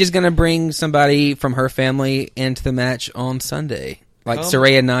anymore. Paige is going to bring somebody from her family into the match on Sunday, like Come-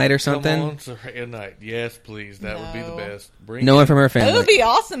 Saraya Knight or something? Come on, Saraya Knight. Yes, please. That would be the No. best. Bring No one in, from her It family. would be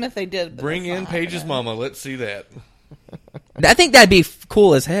awesome if they did. But bring that's in not Paige's happening. mama. Let's see that. I think that'd be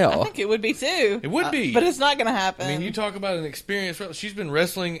cool as hell. I think it would be too. It would be. But it's not going to happen. I mean, you talk about an experienced wrestler. She's been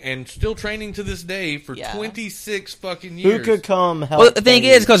wrestling and still training to this day for Yeah. 26 fucking Who years. could come help? Well, the thing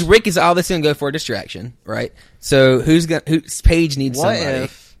Paige? is, because Rick is obviously going to go for a distraction, right? So who Paige needs What somebody.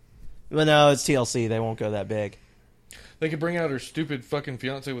 if? Well, no, it's TLC. They won't go that big. They could bring out her stupid fucking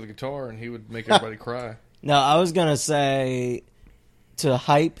fiance with a guitar and he would make everybody cry. No, I was gonna say to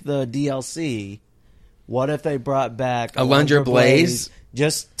hype the DLC. What if they brought back Alundra Blaze?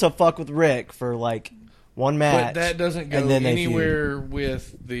 just to fuck with Rick for like one match? But that doesn't go and then they anywhere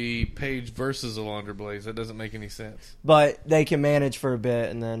with the Paige versus Alundra Blaze. That doesn't make any sense. But they can manage for a bit,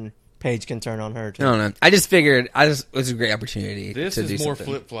 and then Paige can turn on her too. I don't know. I just figured it was a great opportunity This to is do more something.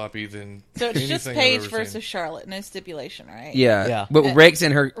 flip floppy than so it's just anything I've Paige ever versus seen. Charlotte, no stipulation, right? Yeah. Yeah. But Rick is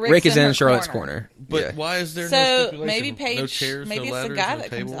in her Charlotte's corner. corner. But yeah. why is there no So stipulation? maybe Paige, no chairs, maybe no it's ladders, the guy no that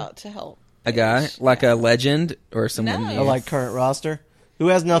table? comes out to help A guy? Like a legend or someone? No. Or like current roster, who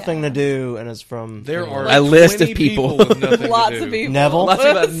has nothing to do and is from There are A list of 20 people. with nothing Lots to do. of people. Neville? Lots of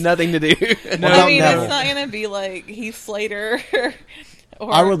people have nothing to do. about I mean, Neville? it's not going to be like Heath Slater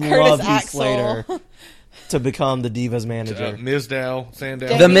or I would Curtis love Heath Axel. Slater to become the Divas manager. Mizdow, Sandow.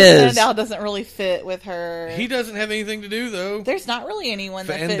 The Damien Miz. Sandow doesn't really fit with her. He doesn't have anything to do though. There's not really anyone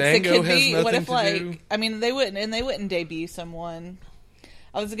that fits. It Fandango could has be what nothing if to like do. I mean they wouldn't debut someone.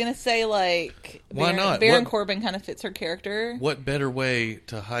 I was gonna say like Why not? Baron What- Corbin kind of fits her character. What better way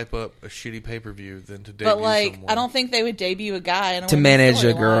to hype up a shitty pay-per-view than to debut But like, someone? I don't think they would debut a guy in a To women's manage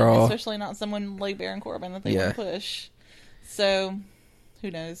a storyline, girl. especially not someone like Baron Corbin that they Yeah. want to push. So,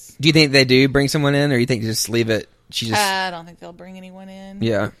 who knows? Do you think they do bring someone in, or you think just leave it? She just I don't think they'll bring anyone in.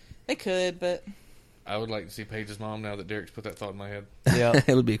 yeah, They could, but I would like to see Paige's mom now that Derek's put that thought in my head. Yeah,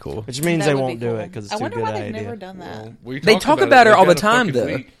 it would be cool. which means that they would won't be do cool. it because it's I too wonder good why an they've idea. never done that. Well, we They talked talk about her They've all the got a time, fucking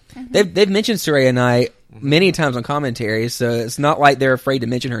though. week. They've mentioned Saraya Knight many times on commentary, so it's not like they're afraid to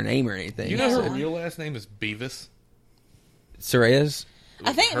mention her name or anything. You know Yeah. her real last name is Beavis. Saraya's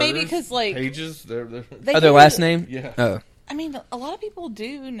I think maybe Hers, because like Paige's. They're they other do- last name? Yeah. Oh, I mean, a lot of people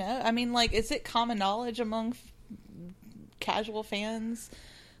do know. I mean, like, is it common knowledge among casual fans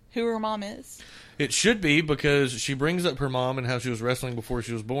who her mom is? It should be because she brings up her mom and how she was wrestling before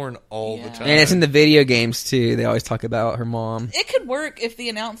she was born all the Yeah. time. and it's in the video games too. They always talk about her mom. It could work if the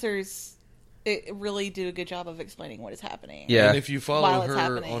announcers really do a good job of explaining what is happening. Yeah, And if you follow While it's her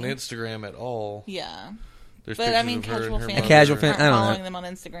happening. on Instagram at all, Yeah. there's But pictures I mean, of her and casual her fans, mother. casual fan- aren't I don't know. following them on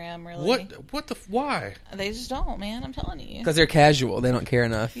Instagram, really. What the why? They just don't, man. I'm telling you. because they're casual. They don't care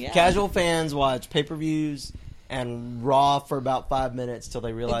enough. Yeah. Casual fans watch pay-per-views and Raw for about 5 minutes till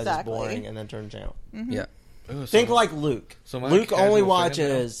they realize Exactly. it's boring and then turn the channel. Yeah, Ugh, Think so- like Luke. so am I a Luke casual only fan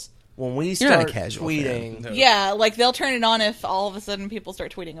watches when we You're not a start casual tweeting. No. Yeah, like they'll turn it on if all of a sudden people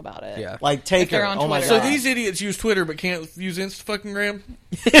start tweeting about it. yeah. Like they're Taker. on Oh my Twitter. god. So these idiots use Twitter but can't use Insta-fucking-gram?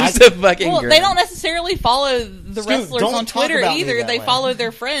 it's a fucking. Well, great. they don't necessarily follow the Scoot, wrestlers don't on talk Twitter about me either. that They way. follow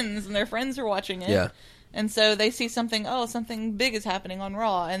their friends, and their friends are watching it. Yeah. And so they see something, something big is happening on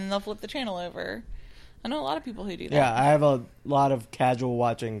Raw, and then they'll flip the channel over. I know a lot of people who do that. Yeah, I have a lot of casual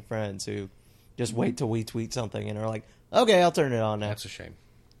watching friends who just wait till we tweet something and are like, okay, I'll turn it on now. That's a shame.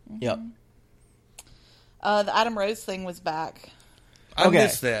 Yep. The Adam Rose thing was back. I Okay.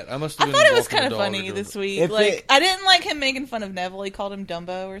 missed that. I must have I been thought it was walking kind the of dog funny or this doing- week. If Like, it- I didn't like him making fun of Neville. He called him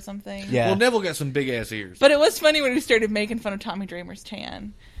Dumbo or something. Yeah. Well, Neville got some big-ass ears. But it was funny when he started making fun of Tommy Dreamer's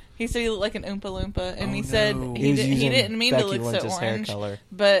tan. He said he looked like an Oompa Loompa, and Oh, he said no. he, was he using didn't mean Becky to look Lynch's so hair orange, color.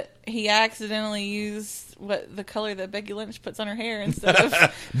 but he accidentally used the color that Becky Lynch puts on her hair instead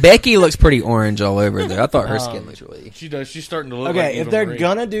of. Becky looks pretty orange all over there. I thought her skin looked really. She does. She's starting to look like Okay, if Eva they're Marie.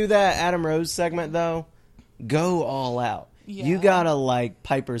 gonna do that Adam Rose segment though, go all out. Yeah. You gotta like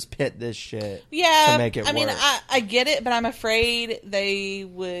Piper's Pit this shit Yeah, to make it I mean, work. I get it, but I'm afraid they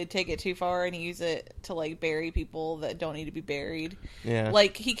would take it too far and use it to like bury people that don't need to be buried. Yeah.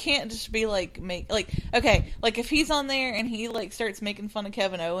 Like he can't just be like like if he's on there and he like starts making fun of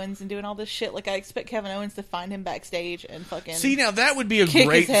Kevin Owens and doing all this shit, like I expect Kevin Owens to find him backstage and fucking See, now that would be a kick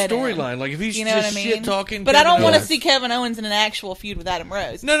great his head in. storyline. Like if he's You know just what I mean? shit talking. But I don't want to Owens. see Kevin Owens in an actual feud with Adam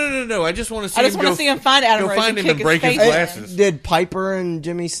Rose. No. I just want to see. I just him want go to see him find Adam go Rose find and him kick and break his face in. glasses. Did Piper and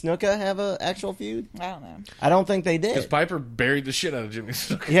Jimmy Snuka have an actual feud? I don't know. I don't think they Because did. Piper buried the shit out of Jimmy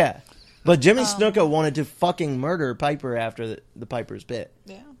Snuka. Yeah. But Jimmy Snuka wanted to fucking murder Piper after the Piper's Pit.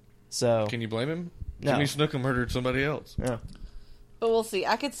 Yeah. So, Can you blame him? No. Jimmy Snuka murdered somebody else. yeah. But we'll see.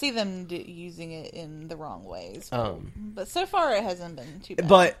 I could see them using it in the wrong ways. Um, But so far, it hasn't been too bad.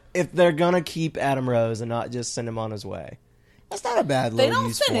 But if they're gonna keep Adam Rose and not just send him on his way, that's not a bad they little don't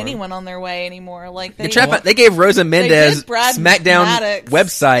use send for him. anyone on their way anymore. Like They gave Rosa Mendez did Brad SmackDown Maddox.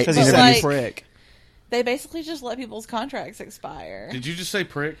 website. because he's But, a like- prick. they basically just let people's contracts expire. Did you just say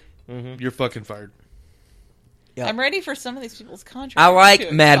prick? Mm-hmm. You're fucking fired. Yeah. I'm ready for some of these people's contracts. I like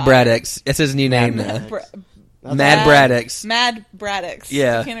to Mad expire. Braddocks. It's his new name now. Maddox. Mad Braddocks. Mad Braddocks.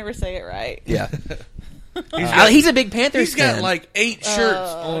 Yeah. I can't ever say it right. Yeah, got- he's a big Panthers He's got fan. like 8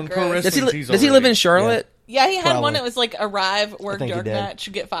 shirts on gross. pro does he, wrestling tees does he live in already. Charlotte? Yeah, he had Probably. one that was like arrive, work, think he dark did. match,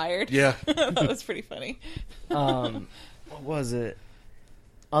 get fired. Yeah. That was pretty funny. What was it?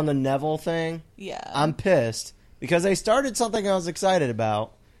 On the Neville thing, Yeah. I'm pissed because they started something I was excited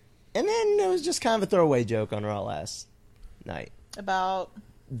about, and then it was just kind of a throwaway joke on Raw last night. About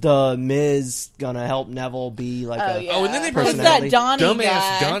The Miz gonna help Neville be like a Oh, and then they Because brought that personality. Donnie Dumbass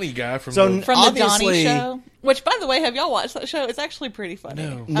guy Donnie guy from So the... from the Donnie obviously- show. Which, by the way, have y'all watched that show? It's actually pretty funny.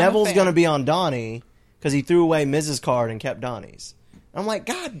 No. I'm a Neville's fan. gonna be on Donnie because he threw away Miz's card and kept Donnie's. I'm like,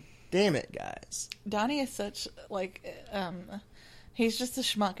 God damn it, guys! Donnie is such like He's just a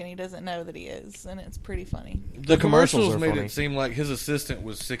schmuck, and he doesn't know that he is, and it's pretty funny. The commercials are made funny. it seem like his assistant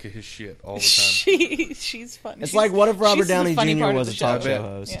was sick of his shit all the time. She's funny. It's like, what if Robert she's the Downey funny Jr. part of was the a talk show. show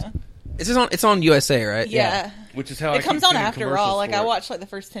host? Yeah. It's on USA, right? Yeah. Which is how It comes on after Raw. all. Like, I watched like the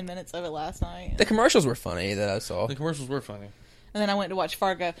first 10 minutes of it last night. The commercials were funny that I saw. The commercials were funny. And then I went to watch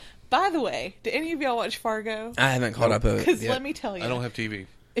Fargo. By the way, did any of y'all watch Fargo? I haven't caught up with it Because yet. let me tell you, I don't have TV.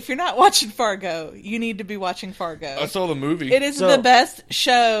 if you're not watching Fargo, you need to be watching Fargo. I saw the movie. It is So- the best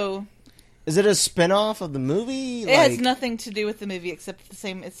show. Is it a spin-off of the movie? It has nothing to do with the movie except the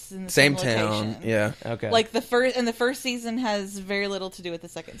same. It's in the Same same town. location. Yeah. Okay. Like the first season has very little to do with the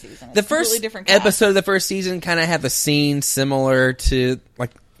second season. It's The completely first different cast. episode of the first season kind of had the scene similar to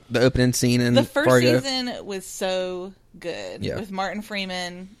like the opening scene in The first Fargo. season was so good. Yeah. With Martin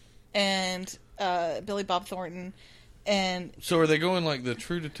Freeman and Billy Bob Thornton. And So are they going like the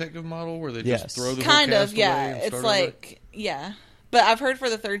True Detective model where they Yes. just throw the kind whole of, cast yeah. away and It's start like, yeah. But I've heard for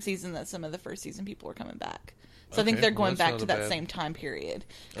the third season that some of the first season people are coming back. So I think Okay, they're well, going that's back not to a that bad- same time period.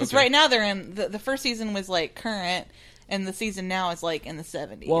 Because Okay. right now they're in... The first season was like current, and the season now is like in the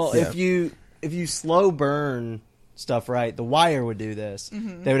 70s. Well, Yeah. if you slow burn stuff right, The Wire would do this.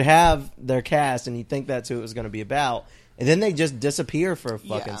 Mm-hmm. They would have their cast, and you'd think that's who it was going to be about, and then they just disappear for a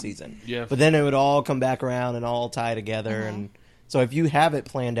fucking Yeah. season. Yeah. But then it would all come back around and all tie together, Mm-hmm. and so if you have it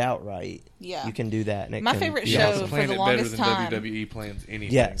planned out right, Yeah. you can do that. And it My can favorite be show Yeah, awesome. for plan the it better longest than time- WWE plans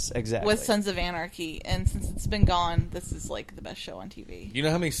anything. Yes, exactly. was Sons of Anarchy, and since it's been gone, this is like the best show on TV. You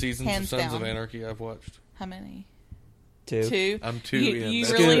know how many seasons Hands of Sons of down. Anarchy I've watched? How many? Two. Two. I'm two You, in. you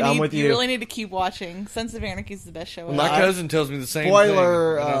That's really good. I'm need, with you you. really need to keep watching. Sons of Anarchy is the best show. My ever. cousin tells me the same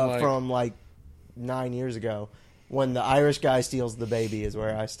Spoiler thing. and I'm like, from like 9 years ago, when the Irish guy steals the baby, is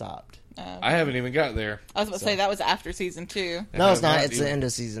where I stopped. I haven't even got there. I was about to say that was after season 2, No, it's have not. not It's even- the end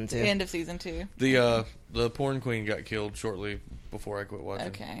of season 2. end of season 2. The porn queen got killed shortly before I quit watching.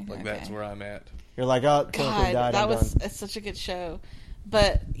 Okay, Like okay. Uh, that's where I'm at. You're like, oh, Queen God, died. that I'm was done. it's such a good show.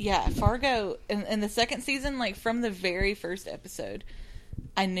 But yeah, Fargo in the second season, like from the very first episode,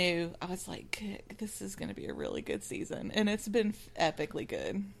 I knew, I was like, this is going to be a really good season, and it's been epically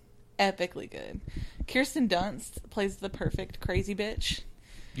good. Epically good. Kirsten Dunst plays the perfect crazy bitch.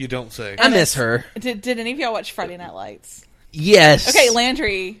 You don't say. I miss her. Did any of y'all watch Friday Night Lights? Yes. Okay,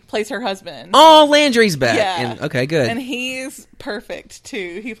 Landry plays her husband. Oh, Landry's back. Yeah. And, okay, good. And he's perfect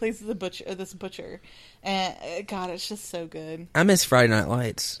too. He plays this butcher, and God, it's just so good. I miss Friday Night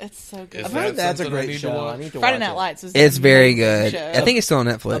Lights. It's so good. Is I've heard that that's a something I great need to show. I watch? need to Friday watch Night it. Lights was It's an very amazing good. show. I think it's still on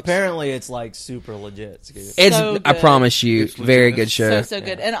Netflix. Apparently, it's like super legit. It's, so I good. promise you, It's legit. very good show. so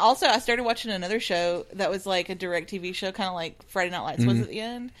good. And also, I started watching another show that was like a direct TV show, kind of like Friday Night Lights was at the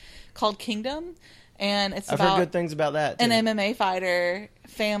end, called Kingdom, and it's I've heard about good things about that. Too. an MMA fighter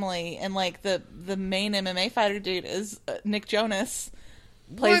family, and like the main MMA fighter dude is Nick Jonas.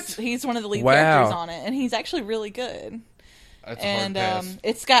 Plays What? He's one of the lead Wow. characters on it, and he's actually really good. That's a And hard pass.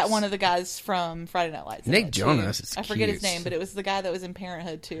 it's got one of the guys from Friday Night Lights. in Nick it, too. Jonas is I forget his cute. name, but it was the guy that was in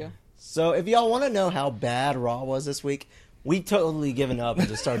Parenthood too. So, if y'all want to know how bad Raw was this week, we totally given up and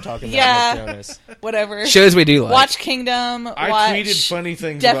just started talking Yeah. about Nick Jonas. Whatever. Shows we do like. Watch Kingdom. I watch, tweeted funny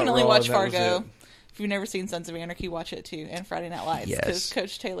things Definitely about Raw, watch and that was Fargo. it. If you've never seen Sons of Anarchy, watch it too. And Friday Night Lights, Yes. because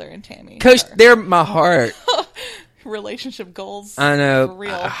Coach Taylor and Tammy Coach, are they're my heart. relationship goals. I know. For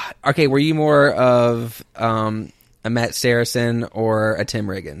real. Okay, were you more of a Matt Saracen or a Tim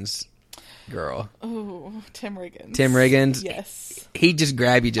Riggins girl? Ooh, Tim Riggins. Tim Riggins? Yes. He just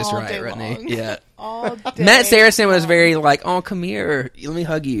grabbed you just All right, day Brittany. long. Yeah. All day Matt Saracen was long. very like, oh, come here, let me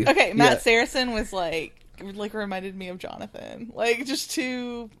hug you. Okay, Matt Yeah. Saracen was like reminded me of Jonathan. Like just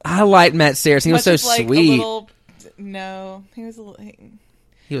too I liked Matt Saracen. He was much so of, like, sweet. A little, no, he was a little.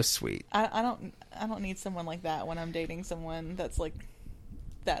 He was sweet. I don't need someone like that when I'm dating someone that's like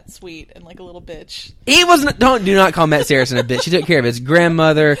that sweet and like a little bitch. He wasn't. Do not call Matt Saracen a bitch. He took care of his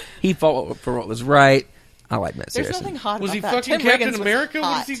grandmother. He fought for what was right. I like Matt There's Saracen. nothing hot Was about he that. fucking Tim Captain Riggins was America? What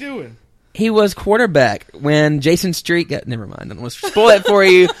hot. is he doing? He was quarterback when Jason Street got. Never mind. I don't want to spoil it for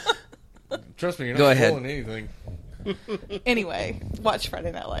you. Trust me, you're Go not ahead. spoiling anything. Anyway, watch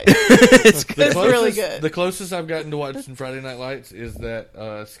Friday Night Lights. It's good. It's really good. The closest I've gotten to watching Friday Night Lights is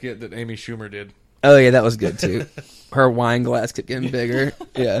that skit that Amy Schumer did. Oh yeah, that was good too. Her wine glass kept getting bigger.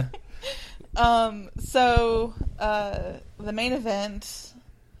 Yeah. So the main event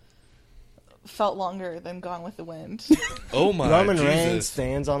felt longer than Gone with the Wind. Oh my Roman Jesus. Reigns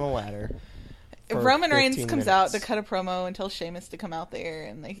stands on a ladder. for Roman Reigns 15 comes minutes. out to cut a promo and tells Sheamus to come out there,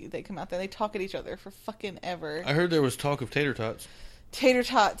 and they come out there. They talk at each other for fucking ever. I heard there was talk of tater tots. Tater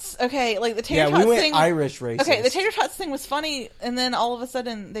tots. Okay, like the tater Yeah, tots we went thing. Irish racist. Okay, the tater tots thing was funny, and then all of a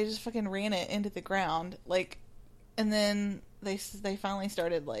sudden they just fucking ran it into the ground. Like, and then they finally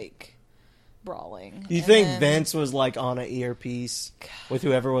started like brawling. You And think then- Vince was like on an earpiece with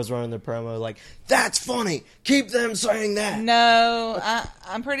whoever was running the promo, like, that's funny. Keep them saying that. No,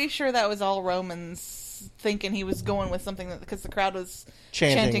 I'm pretty sure that was all Roman's thinking he was going with something that because the crowd was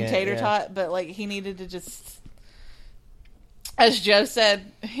chanting it, tater yeah. tot, but like he needed to just, as Joe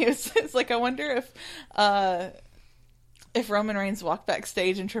said, it's like I wonder if Roman Reigns walked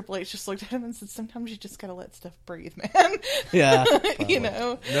backstage and Triple H just looked at him and said, "Sometimes you just gotta let stuff breathe, man." Yeah, you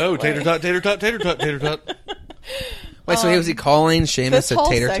know. No, tater tot, tater tot, tater tot, tater tot. Wait, so was he calling Sheamus This a whole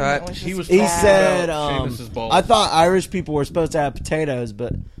tater segment tot? was He just was He bad. said, Sheamus's balls. I thought Irish people were supposed to have potatoes,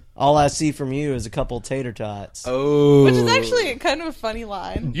 but all I see from you is a couple tater tots. Oh. which is actually kind of a funny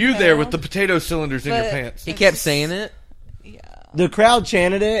line. You there with the potato cylinders in your But- pants. He kept saying it? Yeah. The crowd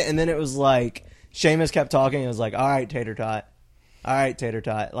chanted it, and then it was like, Sheamus kept talking, and it was like, all right, tater tot. All right, tater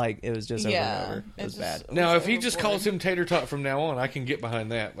tot. Like, it was just over and over. It was bad. Now, if he just calls him tater tot from now on, I can get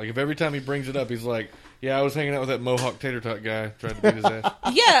behind that. Like, if every time he brings it up, he's like, yeah, I was hanging out with that Mohawk tater tot guy, tried to beat his ass.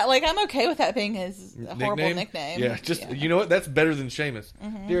 Yeah, like I'm okay with that being his horrible nickname. Yeah, you know what? That's better than Sheamus.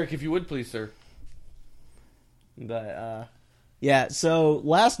 Derek, if you would, please, sir. But, yeah, so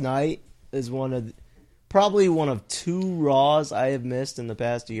last night is probably one of 2 Raws I have missed in the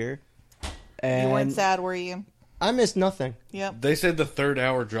past year. And You weren't sad, were you? I missed nothing. Yep. They said the third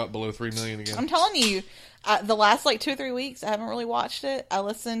hour dropped below 3 million again. I'm telling you, the last like 2 or 3 weeks, I haven't really watched it. I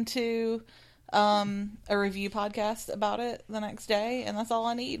listened to a review podcast about it the next day, and that's all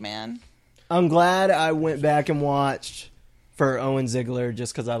I need, man. I'm glad I went back and watched for Owen Ziggler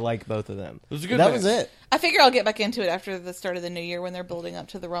just because I like both of them. It was a good That match. was it. I figure I'll get back into it after the start of the new year when they're building up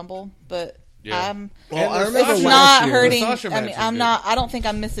to the Rumble, but Yeah. Well, And I the remember it's Sasha- last not year- hurting. The Sasha I match mean, was I'm good. not. I don't think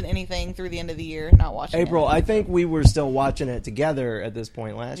I'm missing anything through the end of the year not watching April, it. I think we were still watching it together at this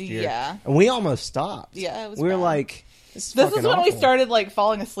point last year. Yeah. And we almost stopped. Yeah, it was We were bad. like, this is This fucking is when we awful. started like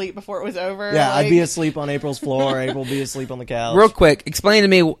falling asleep before it was over. Yeah, like, I'd be asleep on April's floor. April would be asleep on the couch. Real quick, explain to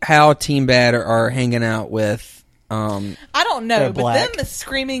me how Team Bad are hanging out with. I don't know, They're but black. them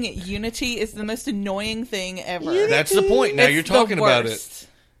screaming at Unity is the most annoying thing ever. That's the point. Now It's you're the talking about it. worst.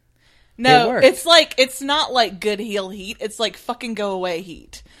 No, worked. it's not like good heel heat. It's like fucking go away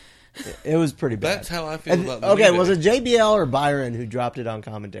heat. It was pretty bad. That's how I feel And- about the okay, New was Day. it JBL or Byron who dropped it on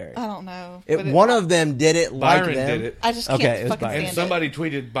commentary? I don't know. One of them did it like Byron them. did it. I just Okay, can't it was fucking Byron. stand And somebody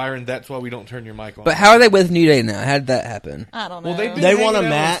tweeted, Byron, that's why we don't turn your mic on. But how are they with New Day now? How did that happen? it. I don't know. Well, they've been They hanging want a out on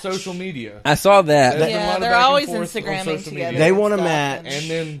match. social media. I saw that. There's been a Yeah, lot of they're back and always forth on Instagramming social together. media. They and want a stuff, match. And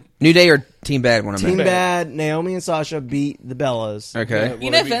then New Day or Team Bad want to Team match? Bad, Naomi and Sasha beat the Bellas. Okay. Well,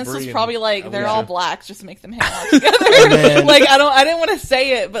 You know, they beat Vince Brie was and probably like, they're Alicia. all blacks, just make them hang out together. then- like, I didn't want to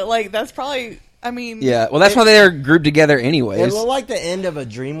say it, but like, that's probably, I mean, Yeah, well, that's why they're grouped together It anyways. looked like the end of a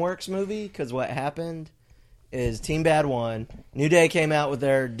DreamWorks movie because what happened is Team Bad won. New Day came out with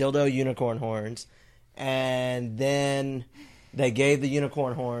their dildo unicorn horns, and then they gave the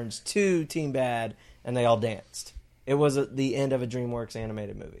unicorn horns to Team Bad, and they all danced. It was the end of a DreamWorks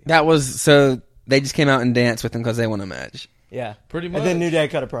animated movie. That was so they just came out and danced with them because they won a match. Yeah, Pretty And then much. New Day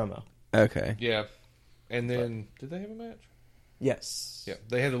cut a promo. Okay. Yeah. And then, did they have a match? Yes. Yeah.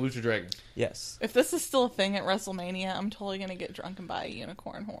 They had the Lucha Dragons. Yes. if this is still a thing at WrestleMania, I'm totally going to get drunk and buy a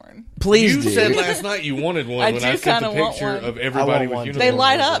unicorn horn. Please You do. said last night you wanted one I when do I sent the kinda want picture one. of I everybody want with one, too. unicorn They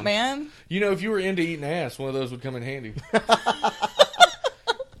light horns up, on. man. You know, if you were into eating ass, one of those would come in handy.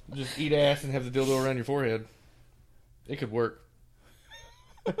 Just eat ass and have the dildo around your forehead. It could work.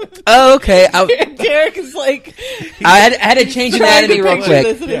 Oh, okay. Derek is like, I had to change trying to anatomy real picture quick.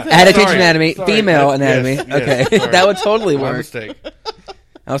 this in his Yeah. I had to change Sorry. anatomy. Sorry. Female Yes, anatomy. yes, Okay. sorry. That would totally My work. mistake.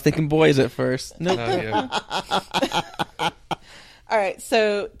 I was thinking boys at first. Nope. Yeah. all right,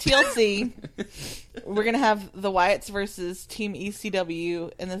 so TLC, we're going to have the Wyatts versus Team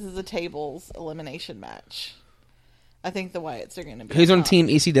ECW, and this is a tables elimination match. I think the Wyatts are going to be Who's on top. Team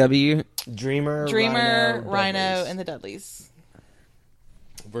ECW? Dreamer, Rhino, Dudleys. and the Dudleys.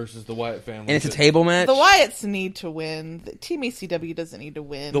 Versus the Wyatt family. And it's a table match? The Wyatts need to win. The Team ECW doesn't need to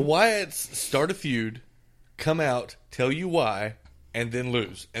win. The Wyatts start a feud, come out, tell you why, and then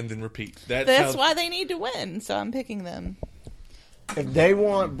lose, and then repeat. That's why they need to win, so I'm picking them. If they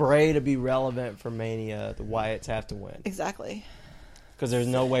want Bray to be relevant for Mania, the Wyatts have to win Exactly. because there's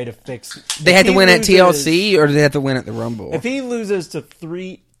no way to fix. They If have to he win at loses- TLC or do they have to win at the Rumble? If he loses to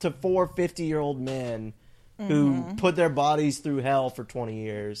 4 50-year-old men who put their bodies through hell for 20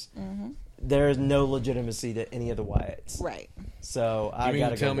 years, there is no legitimacy to any of the Wyatts. Right. So I You mean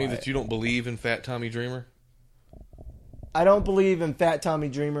gotta to tell go me Wyatt. that you don't believe in Fat Tommy Dreamer? I don't believe in Fat Tommy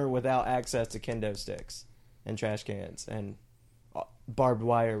Dreamer without access to kendo sticks and trash cans and barbed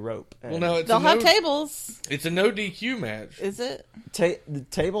wire rope. Well, no, it's They'll a have no, tables. It's a no DQ match. Is it? The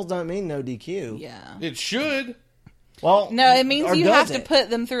tables don't mean no DQ. Yeah. It should. Well, No, it means or you does have to it? put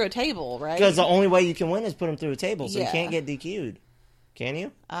them through a table, right? Because the only way you can win is put them through a table, so you Yeah. can't get DQ'd. Can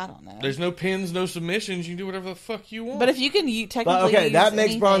you? I don't know. There's no pins, no submissions. You can do whatever the fuck you want. But if you can technically But okay, use that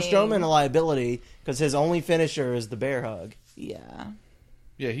makes Braun anything- Strowman a liability because his only finisher is the bear hug. Yeah.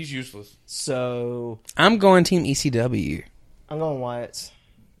 yeah, he's useless. So I'm going Team ECW. I'm going Wyatt's.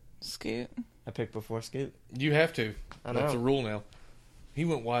 Scoot. I picked before Scoot. You have to. I That's know. a rule now. He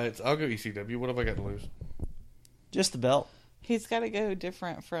went Wyatt's. I'll go ECW. What have I got to lose? Just the belt. He's got to go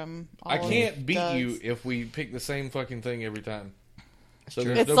different from all I of can't beat Doug's. you if we pick the same fucking thing every time. So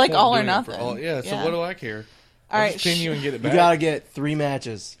true. there's It's no like point all or doing it for nothing. Yeah, so Yeah. what do I care? All I'll right, just pin you and get it You back. gotta get 3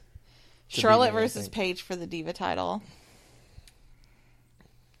 matches. to Charlotte beat me, I versus think. Paige for the Diva title.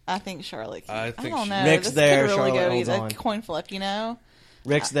 I think Charlotte. I think don't she- know. Rick's This there, could really Charlotte go holds either. on. Coin flip, you know.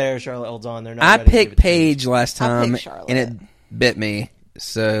 Rick's there, Charlotte holds on. They're not. I ready to give picked it to Paige last I time, picked Charlotte. and it bit me.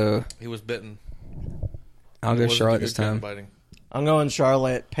 So He was bitten. I'll It go wasn't Charlotte a good this kind time. of biting. I'm going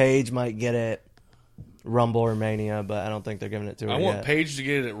Charlotte. Paige might get it Rumble or Mania, but I don't think they're giving it to her I want yet. Paige to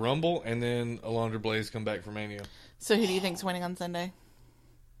get it at Rumble, and then Alondra Blaze come back for Mania. So who do you think's winning on Sunday?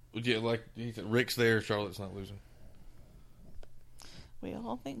 Yeah, like he said, Rick's there, Charlotte's not losing. We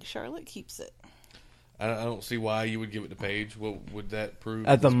all think Charlotte keeps it. I don't see why you would give it to Paige. What would that prove?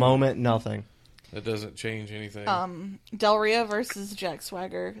 At the moment, nothing. That doesn't change anything. Del Rio versus Jack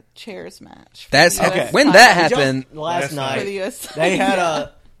Swagger chairs match. for That's the US okay. when title. that happened. Last night. For the night, US they had yeah.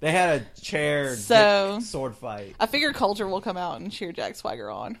 they had a chair So- sword fight. I figure Culture will come out and cheer Jack Swagger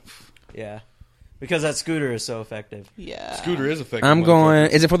on. Yeah, because that scooter is so effective. Yeah. Scooter is effective. I'm going.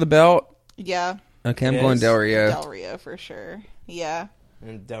 Is it for the belt? Yeah. Okay, I'm It going is. Del Rio. Del Rio for sure. Yeah.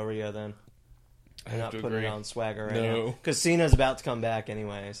 And Del Rio then. I They're have not to putting agree. it on Swagger right No. now. Because Cena's about to come back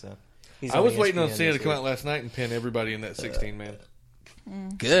anyway, so. He's I was on waiting on ESPN Cena to this come week. out last night and pin everybody in that 16 man.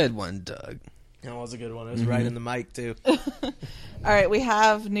 Good one, Doug. That was a good one. It was right in the mic, too. All right, we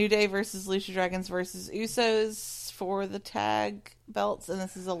have New Day versus Lucha Dragons versus Usos for the tag belts, and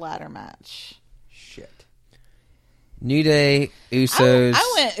this is a ladder match. Shit. New Day, Usos,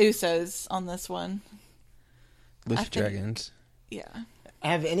 I went Usos on this one. I Lucha think- Dragons. Yeah.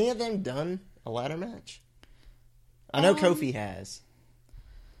 Have any of them done a ladder match? I know Kofi has.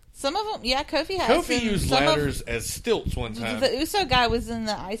 Some of them, yeah, Kofi has. Kofi and used some of- ladders as stilts one time. The Uso guy was in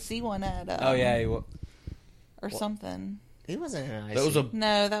the IC one at. Oh, yeah. or something. He wasn't in IC. That was a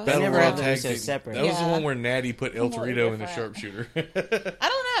No, that was Battle never Royal had the tag Usos team. separate. That was the Yeah. one where Natty put El Completely Torito in the different. sharpshooter. I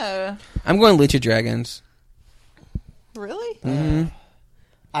don't know. I'm going Lucha Dragons. Really?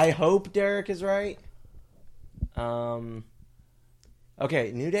 I hope Derek is right.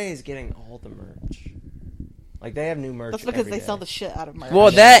 Okay, New Day is getting all the merch. Like, they have new merch That's because every they day. sell the shit out of merch.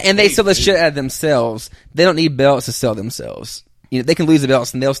 Well, that and they sell the dude. shit out of themselves. They don't need belts to sell themselves. You know, they can lose the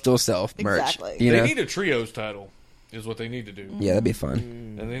belts and they'll still sell merch. Exactly. You they know? need a trios title, is what they need to do. Yeah, that'd be fun.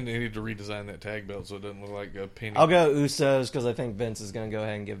 And then they need to redesign that tag belt so it doesn't look like a penny. I'll go Usos because I think Vince is going to go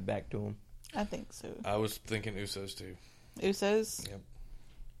ahead and give it back to him. I think so. I was thinking Usos too. Usos? Yep.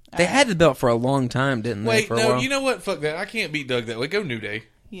 They had the belt for a long time, didn't they? Wait, For a no, while? you know what? Fuck that. I can't beat Doug that way. Go New Day.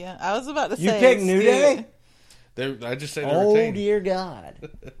 Yeah, I was about to say. You picked New Scoot. Day? I just say they're Oh, retained. dear God.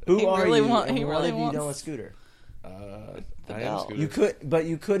 Who He are really you? want- and he why really have you wants- done with Scooter? I am belt. Scooter. But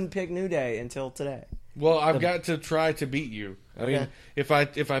you couldn't pick New Day until today. Well, I've got to try to beat you. I mean, Okay.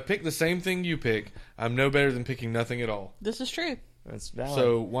 if I pick the same thing you pick, I'm no better than picking nothing at all. This is true. That's valid.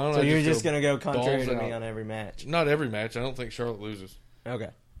 So why don't So I you're just just going to go contrary balls to me out? on every match. Not every match. I don't think Charlotte loses. Okay.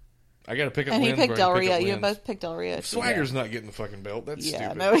 I got to pick up And he wins. picked where I Del can pick Rio. up You wins. both picked Del Rio. Swagger's not getting the fucking belt. That's Yeah,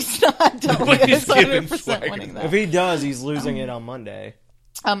 stupid. no, he's not. Del Rio Nobody's is giving 100% Swagger. winning If that. he does, he's losing it on Monday.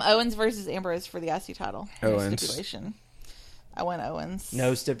 Owens versus Ambrose for the IC title. No Owens. stipulation. I went Owens.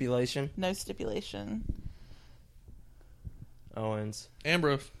 No stipulation. No stipulation. Owens.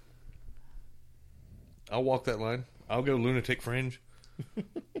 Ambrose. I'll walk that line. I'll go lunatic fringe.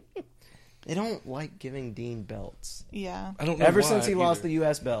 They don't like giving Dean belts. Yeah. I don't know Ever why since he lost either. the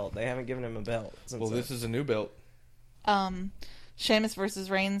U.S. belt, they haven't given him a belt. Since Well, then. this is a new belt. Sheamus versus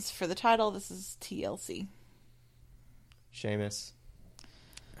Reigns for the title. This is TLC. Sheamus.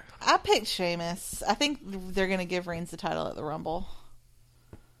 I picked Sheamus. I think they're going to give Reigns the title at the Rumble.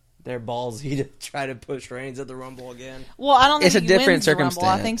 They're ballsy to try to push Reigns at the Rumble again. Well, I don't think It's a he different wins the Rumble.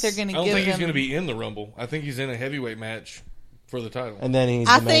 I think they're circumstance. going I to don't give think he's him. going to be in the Rumble. I think he's in a heavyweight match for the title. And then he's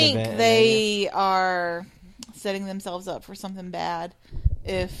I the main event. think they are setting themselves up for something bad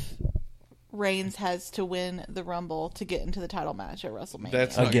if Reigns has to win the Rumble to get into the title match at WrestleMania.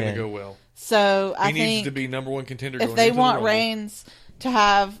 That's not going Again. to go well. So I He needs think to be number one contender. if going they into the want Rumble. Reigns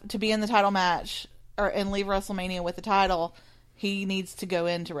to be in the title match and leave WrestleMania with the title, he needs to go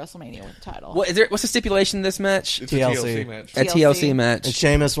into WrestleMania with the title. What's the stipulation in this match? It's TLC. a TLC match. A TLC match. And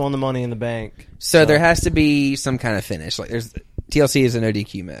Sheamus won the Money in the Bank. So there has to be some kind of finish. Like there's TLC is an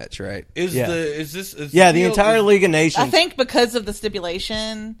ODQ match, right? Is Yeah. the entire League of Nations. I think because of the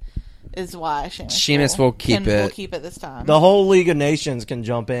stipulation is why Sheamus will keep it. Will keep it this time. the whole League of Nations can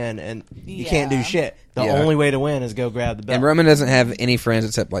jump in, and you can't do Yeah. shit. The Yeah. only way to win is go grab the belt. And Roman doesn't have any friends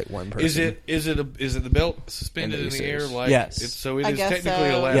except like one person. Is it the belt suspended in the air? Like Yes. it I is guess technically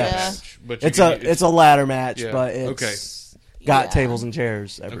so, a ladder yes. match, but It's a ladder match, Yeah. but it's Okay. got Yeah. tables and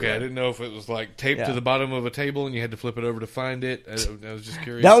chairs everywhere. Okay, I didn't know if it was like taped Yeah. to the bottom of a table and you had to flip it over to find it. I was just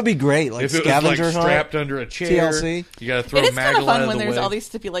curious. That would be great. Like if it was scavenger like hunt. strapped under a chair. TLC. You got to throw It is kind of Magdalene fun out when of the there's way. all these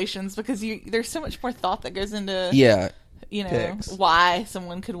stipulations because there's so much more thought that goes into Yeah, Picks. why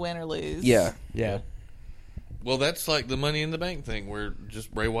someone could win or lose. yeah. Yeah. Well, that's like the Money in the Bank thing, where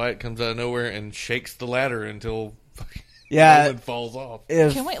just Bray Wyatt comes out of nowhere and shakes the ladder until Yeah. Roman falls off.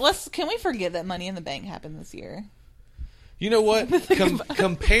 If Can we forget that Money in the Bank happened this year? You know what?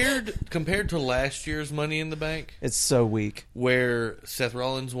 Compared to last year's Money in the Bank, it's so weak. where Seth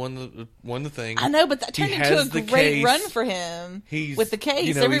Rollins won the thing. I know, but that turned He into a has the great case. run for him. He's- With the case,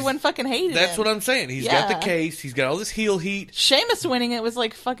 you know, everyone fucking hated That's him. what I'm saying. He's got Yeah. the case. He's got all this heel heat. Sheamus winning it was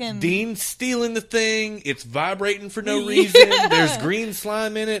like fucking. Dean stealing the thing. It's vibrating for no reason. There's green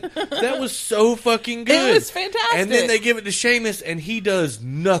slime in it. That was so fucking good. It was fantastic. And then they give it to Sheamus, and he does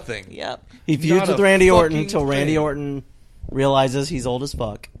nothing. Yep. He feuds Not with a Randy Orton fucking until Randy thing. Orton realizes he's old as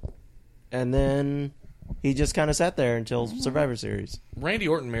fuck. And then he just kind of sat there until Survivor Series. Randy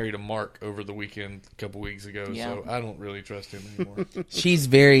Orton married a Mark over the weekend a couple weeks ago, Yeah. so I don't really trust him anymore. She's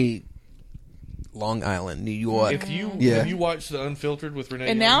very Long Island, New York. If you watch the Unfiltered with Renee,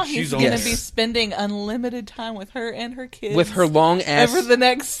 And Young, now she's he's on going to there. be spending unlimited time with her and her kids. With her long ass, over the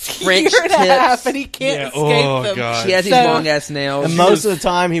next French year and a half, tips. and he can't Yeah, escape oh, them. God. she has these So- long ass nails. And most of the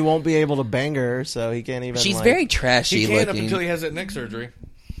time, he won't be able to bang her, so he can't even. She's like, very trashy He can't up looking. until he has that neck surgery.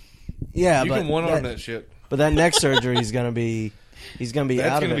 Yeah, You but can one arm that shit. But that neck surgery is going to be. He's going to be That's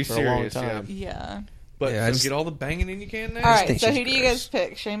out of gonna it be for a long serious, time. Yeah. But Yeah, I so just- get all the banging in you can now. All right. think So she's who do you gross. guys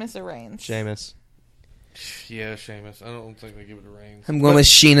pick? Sheamus or Reigns? Sheamus. Yeah, Sheamus. I don't think they give it to Reigns. I'm going with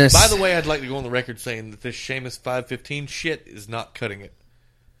Sheenus. By the way, I'd like to go on the record saying that this Sheamus 515 shit is not cutting it.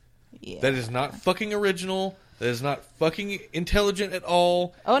 Yeah. That is not fucking original. That is not fucking intelligent at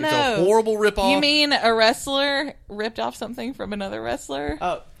all. Oh, It's no. a horrible ripoff. You mean a wrestler ripped off something from another wrestler?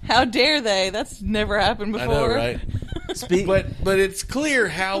 Oh, How dare they? That's never happened I before. know, right? speak. But it's clear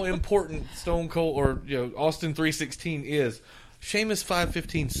how important Stone Cold or Austin 316 is. Sheamus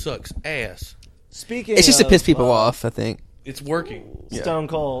 515 sucks ass. Speaking, it's just to of, piss people off. I think It's working. Stone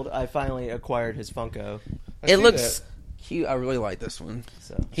Cold. I finally acquired his Funko. I it see looks that. cute. I really like this one.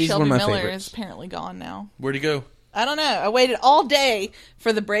 So He's Shelby one of my Miller favorites. is apparently gone now. Where'd he go? I don't know. I waited all day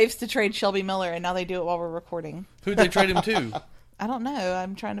for the Braves to trade Shelby Miller, and now they do it while we're recording. Who'd they trade him to? I don't know.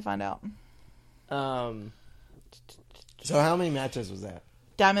 I'm trying to find out. So how many matches was that?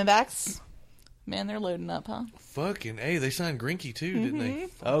 Diamondbacks. Man, they're loading up, huh? Fucking A. They signed Grinky too, didn't they?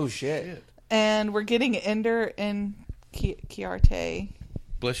 Oh shit! And we're getting Ender and Kiarte.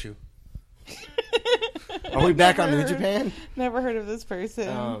 Bless you. Are we back on New Never- Japan? Never heard of this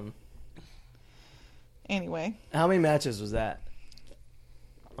person. Anyway, How many matches was that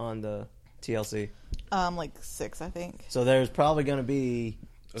on the TLC? like 6, I think. So there's probably going to be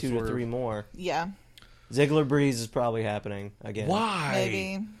A 2 to swerve. 3 more. Yeah, Ziggler Breeze is probably happening again. Why?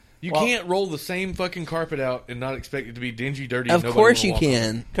 maybe. You Well- can't roll the same fucking carpet out and not expect it to be dingy, dirty. Of and nobody course will you walk on it.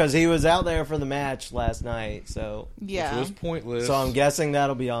 can. Because he was out there for the match last night, so Yeah. Which was pointless. so I'm guessing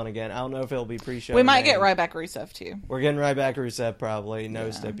that'll be on again. I don't know if it'll be pre-show. We might again. get Ryback Rusev, too. We're getting right back Rusev probably. No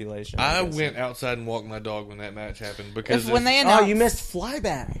Yeah. stipulation. I I'm guessing. went outside and walked my dog when that match happened because When they Oh, announced, you missed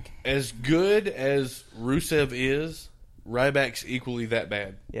Flyback. as good as Rusev is, Ryback's equally that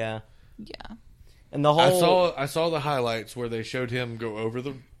bad. Yeah, Yeah. and the whole I saw the highlights where they showed him go over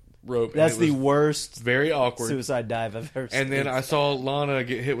the rope. that's and it the was worst very awkward. suicide dive I've ever seen. And then I saw Lana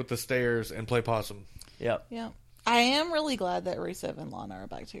get hit with the stairs and play possum. Yep. Yeah. I am really glad that Rusev and Lana are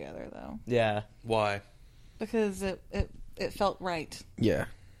back together, though, Yeah. Why? because it felt right. Yeah.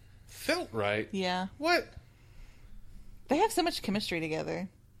 Felt right. Yeah. What? They have so much chemistry together.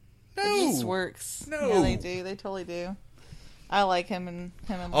 No. It just works. No. Yeah, they do. They totally do. I like him and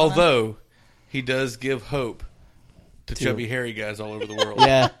Lana. Although he does give hope to chubby hairy guys all over the world.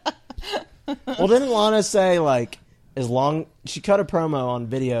 Yeah. Well, didn't Lana say, like, she cut a promo on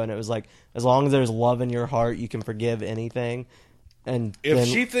video and it was like, As long as there's love in your heart, you can forgive anything. And If then,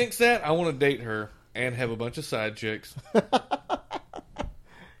 she thinks that, I want to date her and have a bunch of side chicks. but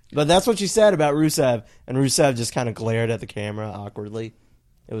that's what she said about Rusev, and Rusev just kind of glared at the camera awkwardly.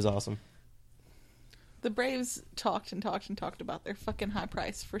 It was awesome. The Braves talked about their fucking high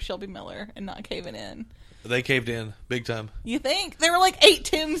price for Shelby Miller and not caving in. They caved in big time. You think? There were like 8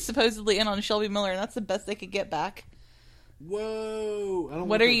 tombs supposedly in on Shelby Miller, and that's the best they could get back. Whoa! I don't What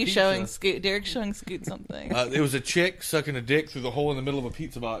want are the you pizza. showing, Scoot? Derek's showing Scoot something. It was a chick sucking a dick through the hole in the middle of a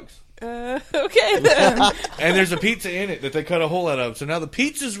pizza box. Okay then. And there's a pizza in it that they cut a hole out of. So now the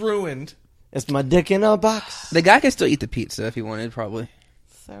pizza's ruined. It's my dick in a box. The guy can still eat the pizza if he wanted, probably.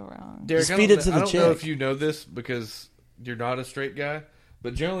 So wrong. Derek, Just feed it to the I don't know chick. if you know this because you're not a straight guy,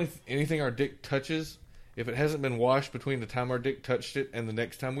 but generally anything our dick touches, if it hasn't been washed between the time our dick touched it and the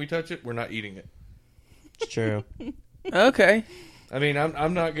next time we touch it, we're not eating it. It's true. Okay. I mean,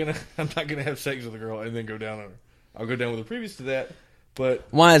 I'm not gonna have sex with a girl and then go down on her. I'll go down with her previous to that, but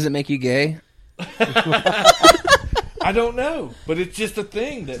Why does it make you gay? I don't know. But it's just a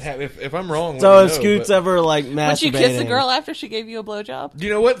thing that if I'm wrong. So let me if know, Scoot's but- ever like Would masturbating, you kiss a girl after she gave you a blowjob? Do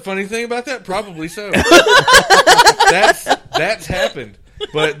you know what? Funny thing about that? Probably so. That's happened.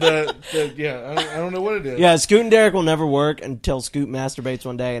 But I don't know what it is. Yeah, Scoot and Derek will never work until Scoot masturbates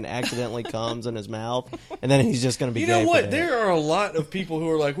one day and accidentally comes in his mouth, and then he's just going to be You gay know for what? that. There are a lot of people who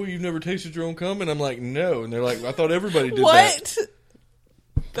are like, "Well, you've never tasted your own cum," and I'm like, "No," and they're like, "I thought everybody did that." What?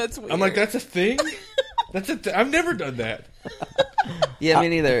 That's weird. I'm like, "That's a thing." I've never done that. Yeah, me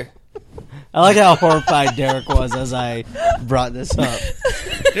neither. I like how horrified Derek was as I brought this up.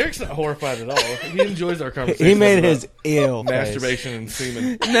 Derek's not horrified at all. He enjoys our conversation. He made about his ew face. masturbation and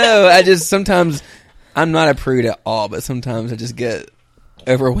semen. No, I just sometimes I'm not a prude at all, but sometimes I just get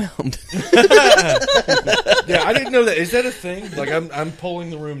overwhelmed. Yeah, I didn't know that. Is that a thing? Like, I'm polling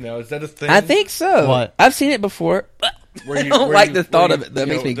the room now. Is that a thing? I think so. What? I've seen it before. Where I don't like the thought of it. That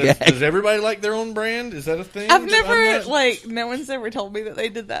makes me does, gag. does everybody like their own brand? Is that a thing? I've that never I'm not- no one's ever told me that they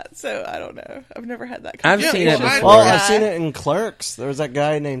did that, so I don't know. I've never had that. I've Yeah, seen well, it I- before. Well, I've seen it in Clerks. There was that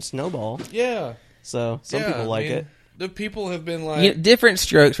guy named Snowball. Yeah. So some Yeah, people like I mean, it. The people have been like, You know, different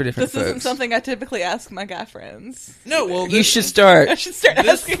strokes for different This isn't folks. something I typically ask my guy friends. no, well, You this, should start. I should start This,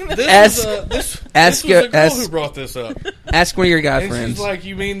 asking them. this, Ask- was, this ask was a girl ask- who brought this up. Ask one of your guy And friends. she's like,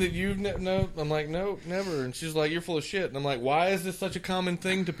 "You mean that you've no?" I'm like, "No, never." And she's like, "You're full of shit." And I'm like, "Why is this such a common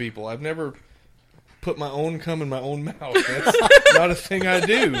thing to people? I've never put my own cum in my own mouth. That's not a thing I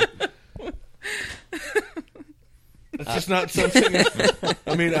do. It's just not something."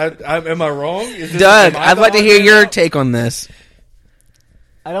 I mean, am I wrong? Is this, Doug, am I I'd the like to odd hear man your out? take on this.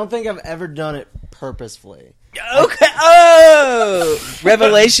 I don't think I've ever done it purposefully. Okay. Oh,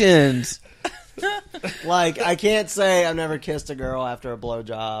 revelations. Like, I can't say I've never kissed a girl after a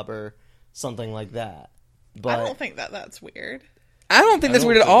blowjob or something like that. But I don't think that's weird. I don't think that's don't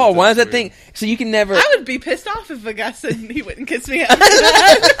weird at think all. that Why is that's that thing? So you can never. I would be pissed off if a guy said he wouldn't kiss me after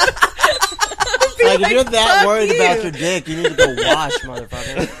that. like, if you're that "Fuck worried you." about your dick, you need to go wash,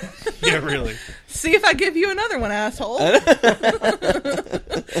 motherfucker. Yeah, really. See if I give you another one, asshole. Not getting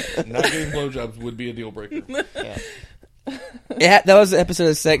blowjobs would be a deal breaker. Yeah. That was the episode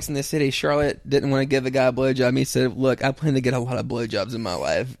of Sex in the City. Charlotte didn't want to give the guy a blowjob. He said, "Look, I plan to get a lot of blowjobs in my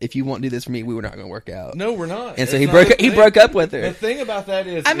life. If you won't do this for me, we were not going to work out." No, we're not. And so It's he not broke. a He thing. broke up with The her. thing about that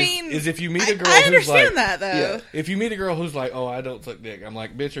is, I mean, is if you meet a girl I who's understand like, that though. Yeah. if you meet a girl who's like, "Oh, I don't suck dick," I'm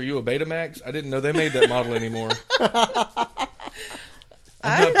like, "Bitch, are you a Betamax? I didn't know they made that model anymore."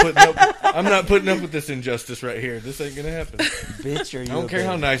 I'm not putting up with this injustice right here. This ain't gonna happen. Bitch, are you I don't a care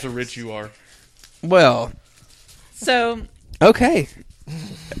how bitch? nice or rich you are. Well, So okay.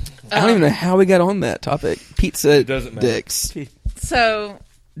 I don't even know how we got on that topic. Pizza doesn't matter. dicks.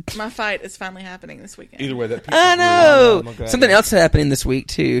 my fight is finally happening this weekend. Either way, that pizza's I ruined. know. McGregor. Something else happening this week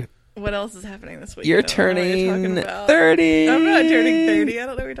too. What else is happening this week? You're I don't know what turning talking about. 30. I'm not turning 30. I don't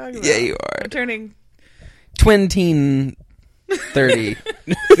know what you're talking about. Yeah, you are. I'm turning. Twin teen 30.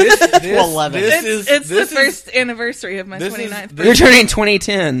 This 11. It's the first anniversary of my this is- 29th this- You're turning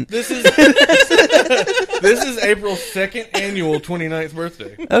 2010. This is April's second annual 29th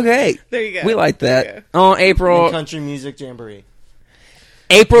birthday. Okay. There you go. We like There you that. Oh, April. Country Music Jamboree.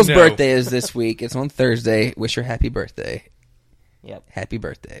 April's No. birthday is this week. It's on Thursday. Wish her happy birthday. Yep. Happy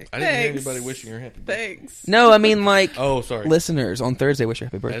birthday. I didn't hear Thanks. anybody wishing her happy birthday. Thanks. No, I mean like Oh, sorry. listeners on Thursday. Wish her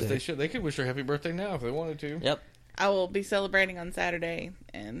happy As birthday. they should. They could wish her happy birthday now if they wanted to. Yep. I will be celebrating on Saturday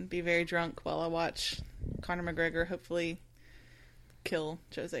and be very drunk while I watch Conor McGregor hopefully kill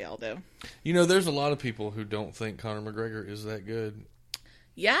Jose Aldo. You know, there's a lot of people who don't think Conor McGregor is that good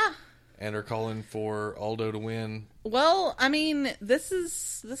Yeah. and are calling for Aldo to win. Well, I mean, this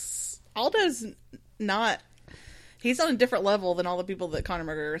Aldo's not. He's on a different level than all the people that Conor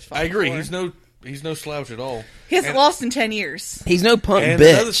McGregor's fought. I agree. before. He's no slouch at all. He hasn't lost in 10 years. He's no punk And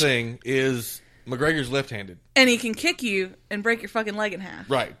bitch. another thing is McGregor's left-handed. And he can kick you and break your fucking leg in half.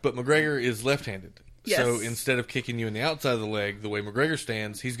 Right, but McGregor is left-handed. Yes. So instead of kicking you in the outside of the leg, the way McGregor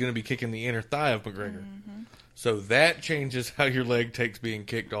stands, he's going to be kicking the inner thigh of McGregor. Mm-hmm. So that changes how your leg takes being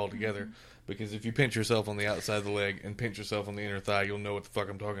kicked altogether. Because if you pinch yourself on the outside of the leg and pinch yourself on the inner thigh, you'll know what the fuck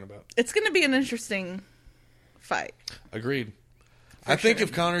I'm talking about. It's going to be an interesting fight. Agreed. I think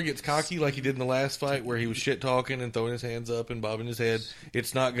if Conor gets cocky like he did in the last fight where he was shit-talking and throwing his hands up and bobbing his head,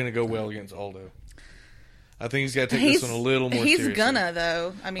 it's not going to go well against Aldo. I think he's got to take this one a little more seriously. He's gonna,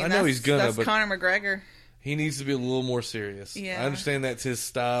 though. I mean, I know he's gonna, that's but Conor McGregor. he needs to be a little more serious. Yeah. I understand that's his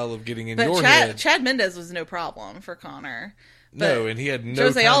style of getting in But your head. Chad Mendez was no problem for Conor. No, and he had no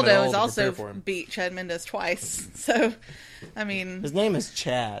Jose time Aldo at all has to also prepare for him. beat Chad Mendez twice. So, I mean... His name is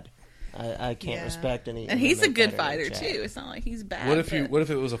Chad. I can't yeah. respect any. And he's a MMA good fighter fighter, named Chad. too. It's not like he's bad. What but- if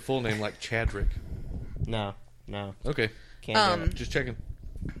it was a full name like Chadrick? No. Okay, Can't do it. just checking.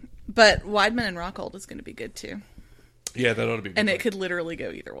 But Weidman and Rockhold is going to be good, too. Yeah, that ought to be. a good And it fight. could literally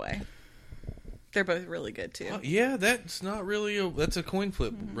go either way. They're both really good, too. Yeah, that's not really that's a coin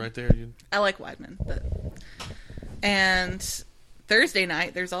flip right there. I like Weidman. But... And Thursday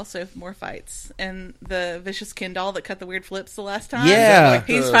night, there's also more fights. And the Vicious Kendall that cut the weird flips the last time. Yeah. Like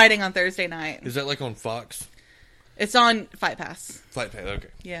He's fighting on Thursday night. Is that like on Fox? It's on Fight Pass. Fight Pad, okay.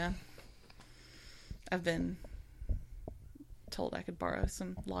 Yeah. I've been told I could borrow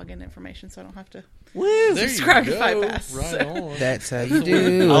some login information so I don't have to Woo! There subscribe you to go. Fight Pass. Right So- on. That's how you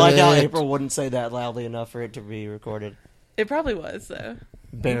do I like how it. April wouldn't say that loudly enough for it to be recorded. It probably was, though.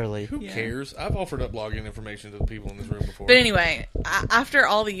 Barely. Who Yeah. cares? I've offered up login information to the people in this room before. But anyway, after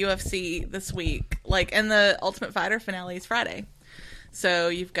all the UFC this week, and the Ultimate Fighter finale is Friday. So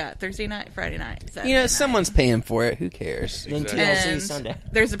you've got Thursday night, Friday night, Saturday You know, night. someone's paying for it. Who cares? Then Exactly. TLC And Sunday.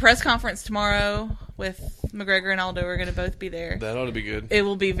 there's a press conference tomorrow with McGregor and Aldo are going to both be there. That ought to be good. It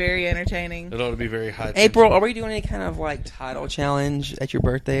will be very entertaining. It ought to be very high. April, are we doing any kind of title challenge at your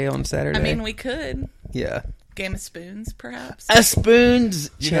birthday on Saturday? I mean, we could. yeah, Game of Spoons, perhaps. a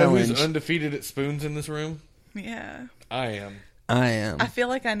spoons You challenge. know who's undefeated at spoons in this room? Yeah. I am. I am. I feel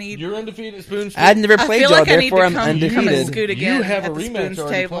like I need... You're undefeated at spoons. I'd never I played feel y'all, like I need therefore to I'm come and undefeated. scoot again You have a at the rematch spoons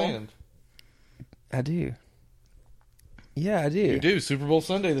already table. planned. I do. Yeah, I do. You do. Super Bowl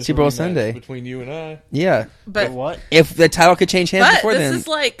Sunday. There's a Super Bowl rematch Sunday. between you and I. Yeah. But But, what? If the title could change hands but before this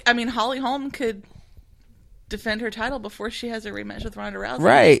then. is Holly Holm could defend her title before she has a rematch with Ronda Rousey.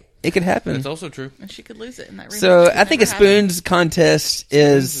 Right. It could happen. That's also true. And she could lose it in that rematch. So It I think a never happened. spoons contest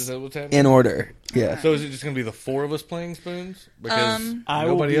Is is that what's happening? in order. Yeah. So is it just going to be the four of us playing spoons? Because I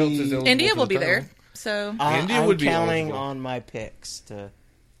will nobody else be- is eligible India for will the be there. title. So India I'm would be counting eligible. on my picks to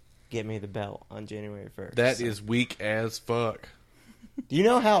get me the belt on January 1st. That is weak as fuck. Do you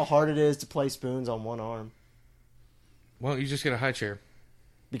know how hard it is to play spoons on one arm? Well, you just get a high chair.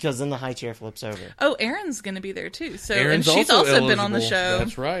 Because then the high chair flips over. Oh, Erin's going to be there too. So Erin's and she's also been eligible. on the show.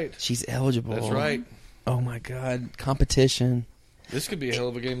 That's right. She's eligible. That's right. Oh my God. Competition. This could be a hell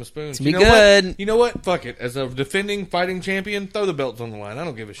of a game of spoons. It's gonna You be know good. What? You know what? Fuck it. As a defending fighting champion, throw the belts on the line. I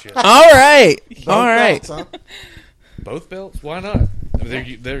don't give a shit. All right. Both All right. belts, huh? Both belts? Why not? I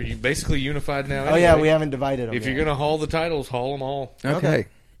mean, they're basically unified now. Oh, yeah, anyway. we haven't divided them If yet. you're gonna haul the titles, haul them all. Okay.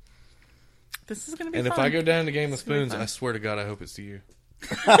 This is going to be And fun. if I go down to Game of gonna be Spoons, fun. I swear to God, I hope it's to you.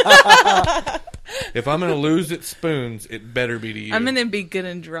 If I'm gonna lose at spoons, it better be to you. I'm going to be good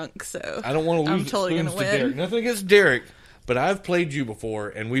and drunk, so I don't want to I'm lose totally at gonna spoons to win. Derek. Nothing against Derek, but I've played you before,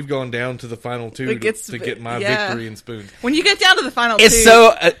 and we've gone down to the final two It gets to get my yeah. victory in spoons. When you get down to the final It's two,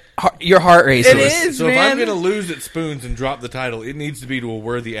 so your heart races. It is. So if man. I'm going to lose at spoons and drop the title, it needs to be to a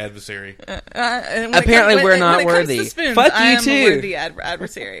worthy adversary. And when Apparently when we're not when it comes worthy. to spoons, Fuck I you am too. a worthy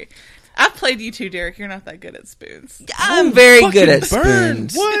adversary. I've played you too, Derek. You're not that good at spoons. I'm very good at burn.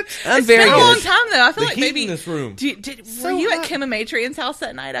 spoons. What? I'm It's very been a long good. time though. I feel The like heat maybe in this room. were you at Kim Amatrian's house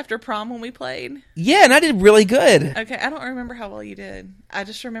that night after prom when we played? Yeah, and I did really good. Okay, I don't remember how well you did. I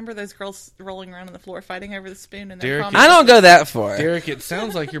just remember those girls rolling around on the floor fighting over the spoon and their Derek, prom. I don't go that far. Derek, it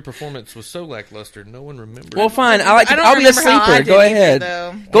sounds like your performance was so lackluster, no one remembered. Well, it. fine. I'll be a remember how I sleeper. did Go either, ahead.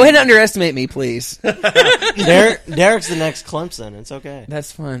 though. Go ahead and underestimate me, please. Derek's the next Clemson. It's okay.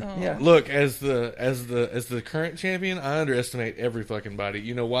 That's fun. Oh. Yeah. Look, as the current champion, I underestimate every fucking body.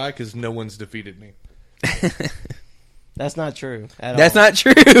 You know why? Because no one's defeated me. That's not true. At That's all. not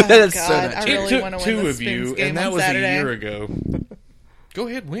true. That's so God, not I true. really It took wanna win two the of you, spoons game and that on was Saturday. a year ago. Go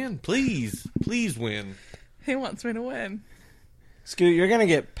ahead, win, please, please win. He wants me to win. Scoot, you're going to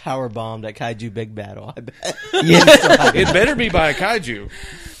get power bombed at Kaiju Big Battle, I bet. Yeah. It better be by a kaiju.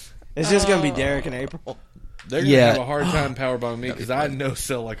 It's just going to be Derek and April. They're going to have a hard time powerbombing me because I know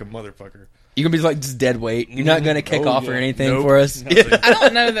sell like a motherfucker. You're going to be like just dead weight. You're not going to kick off or anything Nope. for us. Nothing. I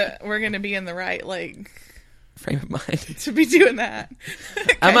don't know that we're going to be in the right Frame of mind. to be doing that.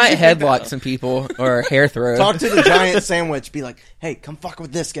 I might headlock some people or hair throw. Talk to the giant sandwich. Be like, hey, come fuck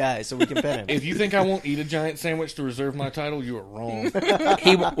with this guy so we can pin him. If you think I won't eat a giant sandwich to reserve my title, you are wrong.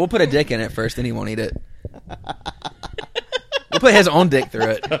 We'll put a dick in it first, then he won't eat it. We'll put his own dick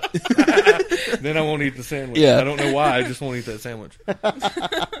through it. Then I won't eat the sandwich. Yeah. I don't know why. I just won't eat that sandwich.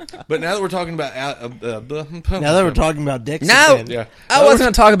 But now that we're talking about Now that we're talking about dicks No. again, yeah, I wasn't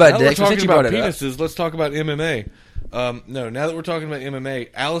going to talk about now dicks. we're Since talking you about brought it up. penises. Let's talk about MMA. No, now that we're talking about MMA,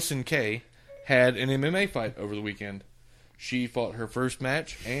 Allison Kay had an MMA fight over the weekend. She fought her first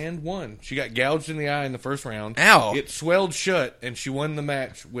match and won. She got gouged in the eye in the first round. Ow. It swelled shut, and she won the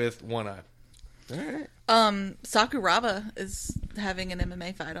match with one eye. Sakuraba is having an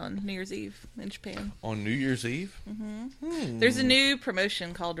MMA fight on New Year's Eve in Japan. On New Year's Eve? There's a new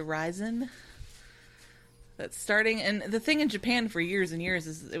promotion called Ryzen that's starting, and the thing in Japan for years and years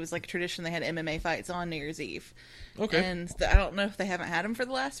is it was like a tradition they had MMA fights on New Year's Eve. Okay. And I don't know if they haven't had them for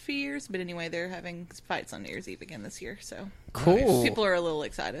the last few years, but anyway, they're having fights on New Year's Eve again this year, so Cool. people are a little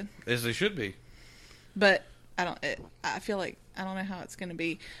excited. As they should be. But I feel like I don't know how it's going to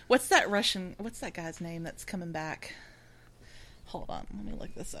be. What's that guy's name that's coming back? Hold on, let me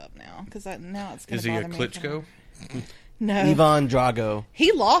look this up now because now it's going Is to he a bother me. Klitschko? No, Ivan Drago.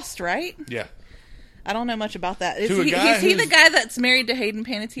 he lost, right? Yeah. I don't know much about that. Is To a he, guy is he the who's- guy that's married to Hayden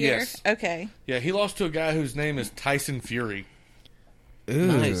Panettiere? Yes. Okay. Yeah, he lost to a guy whose name is Tyson Fury. Ooh.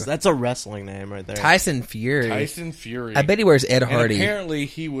 Nice. That's a wrestling name right there. Tyson Fury. Tyson Fury. I bet he wears Ed And Hardy. apparently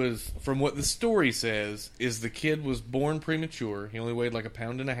he was, from what the story says, is the kid was born premature. He only weighed like 1.5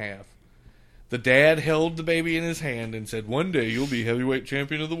 pounds. The dad held the baby in his hand and said, "One day you'll be heavyweight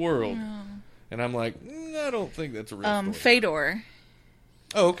champion of the world." And I'm like, I don't think that's a real story. Fedor.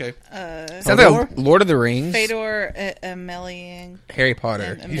 Oh, okay. Sounds like a Lord of the Rings. Fedor Emelian. Harry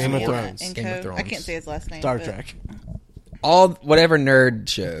Potter. Game of Thrones. And Game of I Thrones. can't say his last name. Star but- Trek. All whatever nerd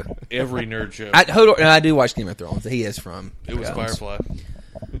show. Every nerd show. I do watch Game of Thrones. He is from. It was Firefly.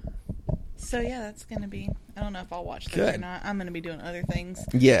 So yeah, that's gonna be. I don't know if I'll watch that or Good. not. I'm gonna be doing other things,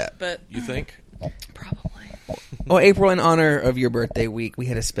 Yeah. but You think? probably. Well, April, in honor of your birthday week, we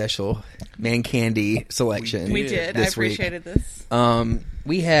had a special man candy selection. We did. I this week. appreciated this.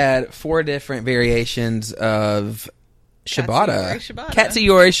 We had 4 different variations of Shibata. Shibata.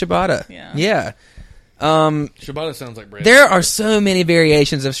 Katsuyori Shibata. Yeah. Yeah. Shibata sounds like bread. There are so many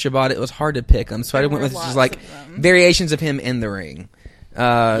variations of Shibata. It was hard to pick them, so I There went were with just lots like of them. variations of him in the ring.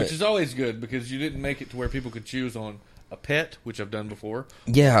 Which is always good because you didn't make it to where people could choose on a pet, which I've done before.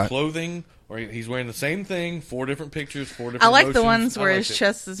 Yeah. Clothing, or he's wearing the same thing, 4 different pictures, 4 different I like the emotions. ones where I his liked it.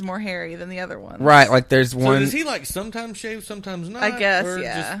 chest is more hairy than the other ones. Right, like there's So one. does he like sometimes shave, sometimes not? I guess, or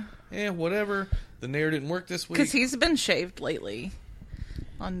yeah. Just, whatever. The nair didn't work this week. Because he's been shaved lately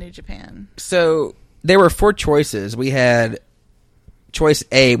on New Japan. So there were 4 choices. We had choice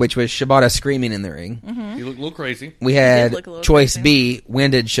A, which was Shibata screaming in the ring. He looked a little crazy. We had look a little choice crazy. B,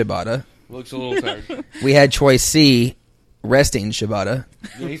 winded Shibata. Looks a little tired. We had choice C, resting Shibata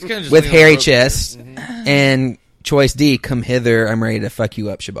Yeah, he's kind of just with leaning on hairy the rope chest, there. and choice D, come hither, I'm ready to fuck you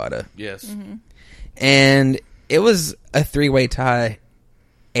up, Shibata. Yes. Mm-hmm. And it was a 3-way tie.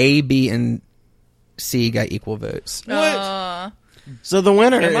 A, B, and C got equal votes. What? So the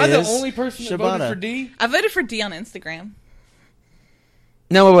winner Am I the is only person that Shibata. voted for D? I voted for D on Instagram.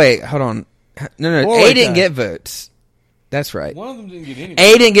 No, wait, hold on. No, Four A way didn't tie. get votes. That's right. One of them didn't get any.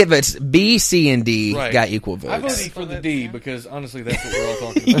 A didn't get votes. B, C, and D Right. got equal I votes. voted for the Votes, D yeah. because honestly, that's what we're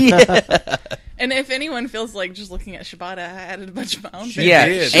all talking about. Yeah. And if anyone feels like just looking at Shibata, I added a bunch of my own. She Yeah,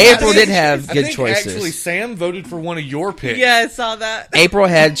 did. April I did think- have I good think choices. Actually, Sam voted for one of your picks. Yeah, I saw that. April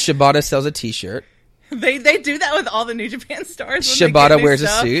had Shibata sells a T-shirt. They do that with all the New Japan stars. When Shibata they get new wears a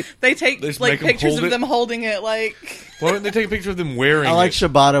stuff. suit. They take They just like make 'em pictures hold of it. them holding it. Like Why don't they take a picture of them wearing I like it?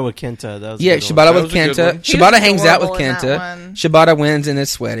 Shibata with Kenta. That was a Yeah, good one. Shibata That with was a good Kenta. one. He Shibata was hangs out with adorable in that Kenta. one. Shibata wins and is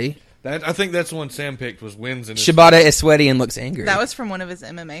sweaty. I think that's the one Sam picked was wins and Shibata is sweaty and looks angry. that was from one of his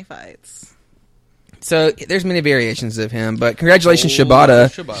MMA fights. So there's many variations of him, but congratulations, Shibata.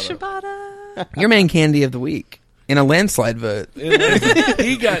 Shibata. Your main candy of the week. In a landslide vote.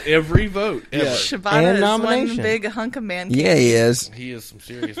 He got every vote ever. Shibata And is nomination. one big hunk of man. Yeah, he is. He is some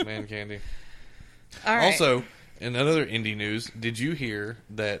serious man candy. All right. Also, in another indie news, did you hear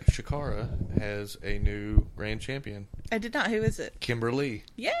that Shikara has a new grand champion? I did not. Who is it? Kimberly.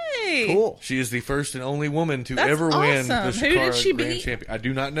 Yay! Cool. She is the first and only woman to That's ever win the awesome. Shikara Who did she grand beat? champion. I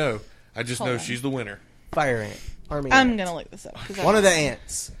do not know. I just Hold know on. she's the winner. Fire ant. Army I'm ant. gonna look this up. 'cause I One of don't the know.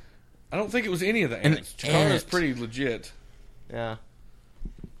 ants. I don't think it was any of the And ants. Chikara's ants. pretty legit, Yeah.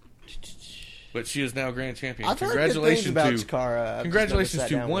 but she is now grand champion. I've heard good things about Chikara. I've Congratulations just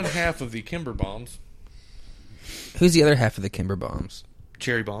to never sat down one with her. half of the Kimber Bombs. Who's the other half of the Kimber Bombs?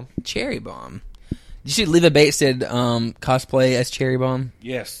 Cherry Bomb. Cherry Bomb. You see, Leva Bates did cosplay as Cherry Bomb.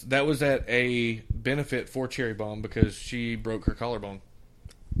 Yes, that was at a benefit for Cherry Bomb because she broke her collarbone.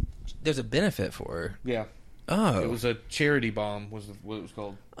 There's a benefit for her. Yeah. Oh. It was a charity bomb, was what it was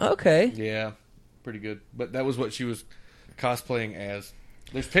called. Okay. Yeah, pretty good. But that was what she was cosplaying as.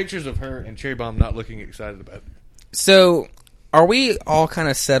 There's pictures of her and Cherry Bomb not looking excited about it. So, are we all kind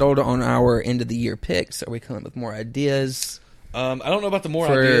of settled on our end of the year picks? Are we coming up with more ideas? I don't know about the more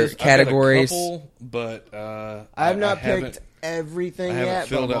For ideas. categories. I've got a couple, but I have not haven't- picked everything I haven't yet,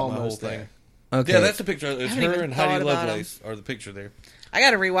 filled but I'm out my whole almost thing. there. Okay. Yeah, that's the picture. It's haven't her even and Heidi thought about Lovelace are the picture there. I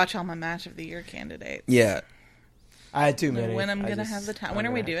got to rewatch all my match of the year candidates. Yeah. I had too many. When I'm I gonna just- have the time. I'm When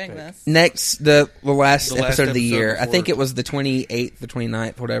are we gonna have doing to pick. this? Next, the last The last episode of the episode year. I before- think it was the 28th, the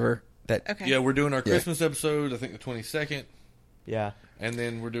 29th, whatever. That Okay. Yeah, we're doing our Yeah. Christmas episode, I think the 22nd, Yeah. and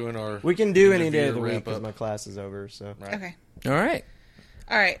then we're doing our... We can do end any day of the year week wrap because up. my class is over. So Right. Okay. All right.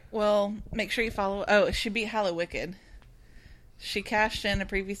 All right. Well, make sure you follow. Oh, she beat Hallowicked. She cashed in a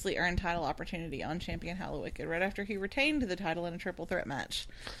previously earned title opportunity on champion Hallowicked right after he retained the title in a triple threat match.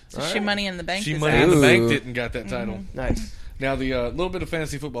 So she Money in the Bank. She his Money in ass. the Bank Ooh. didn't got that title. nice. Now, the little bit of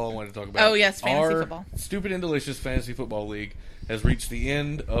fantasy football I wanted to talk about. Oh, yes, fantasy our football. Stupid and Delicious Fantasy Football League has reached the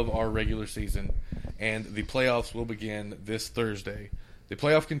end of our regular season, and the playoffs will begin this Thursday. The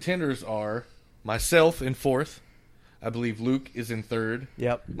playoff contenders are myself in fourth. I believe Luke is in third.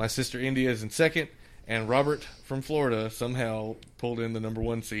 Yep. My sister India is in second. And Robert from Florida somehow pulled in the number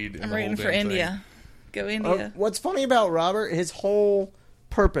 1 seed. In I'm the rooting whole for damn thing. India. Go India. What's funny about Robert? His whole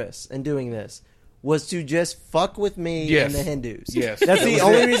purpose in doing this was to just fuck with me Yes. and the Hindus. Yes. That's That the was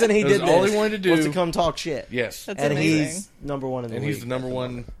only it. reason he That was did all this. he wanted to was do. to come talk shit. Yes. That's And amazing. he's number one in the And league. he's the number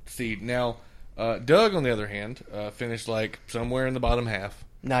 1 seed. Now, Doug, on the other hand, finished like somewhere in the bottom half.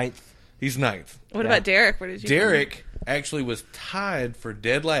 Ninth. He's ninth. What Yeah. about Derek? Where did you? Derek actually was tied for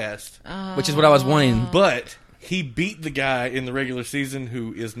dead last, Which is what I was wanting. but he beat the guy in the regular season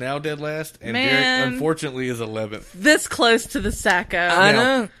who is now dead last, and Man. Derek, unfortunately, is 11th. This close to the Sacco. I Now,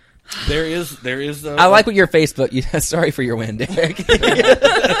 know. There is. I like what your Facebook. Sorry for your win, Derek.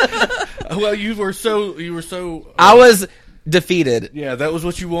 Well, you were so. I was defeated. Yeah, that was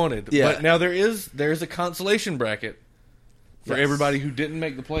what you wanted. Yeah. But now there's a consolation bracket for Yes. everybody who didn't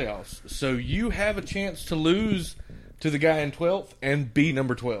make the playoffs. So you have a chance to lose to the guy in 12th and be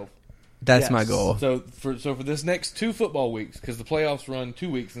number 12. That's Yes. my goal. So for this next 2 football weeks, because the playoffs run 2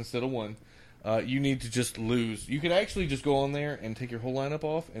 weeks instead of 1, you need to just lose. You could actually just go on there and take your whole lineup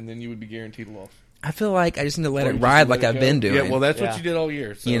off, and then you would be guaranteed a loss. I feel like I just need to let Or it you just ride let like it I've go. been doing. Yeah, well, that's Yeah. what you did all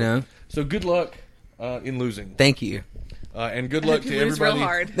year. So, You know? So good luck in losing, Thank you. and good I luck hope to you lose everybody. real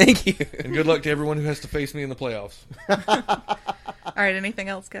hard. Thank you. And good luck to everyone who has to face me in the playoffs. All right. Anything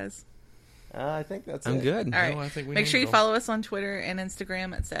else, guys? I think that's I'm it. good. All right. I think we Make named sure you it all. follow us on Twitter and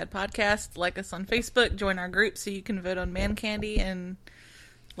Instagram at Sad Podcast. Like us on Facebook. Join our group so you can vote on Man Candy in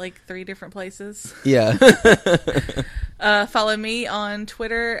like 3 different places. Yeah. Follow me on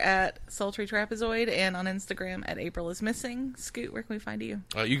Twitter at Sultry Trapezoid and on Instagram at April is Missing. Scoot, where can we find you?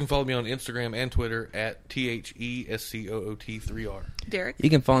 You can follow me on Instagram and Twitter at THESCOOT3R. Derek? You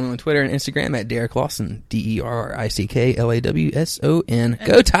can follow me on Twitter and Instagram at Derek Lawson. DERICKLAWSON.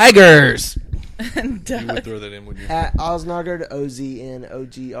 Go Tigers! And You would Doug. throw that in, would you? At Oznogard,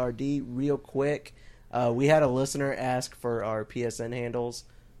 OZNOGRD. Real quick, we had a listener ask for our PSN handles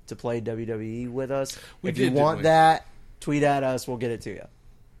to play WWE with us. We if did, you didn't want we? that, tweet at us. We'll get it to you.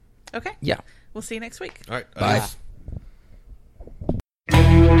 Okay. Yeah. We'll see you next week. All right. Bye. Adios.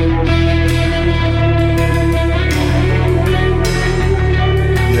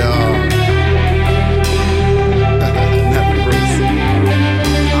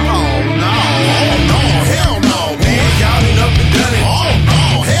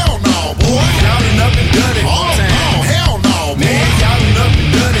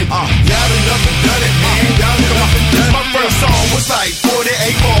 Like 48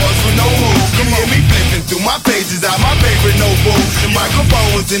 bars with no hook. You hear me flipping through my pages out my favorite notebook. The microphone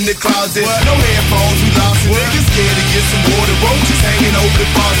was in the closet. No headphones, we lost it. Niggas scared to get some water. Roaches hanging over the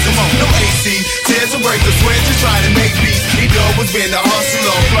faucet. No AC, tears will break the sweat. Just trying to make beats. E-Dub was been the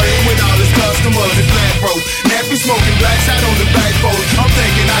hustler. Flirting with all his customers and flat bro. Nappy smoking black shot on the back post. I'm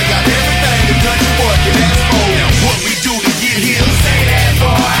thinking I got everything the country boy can ask for. Now what we do to get here? Say that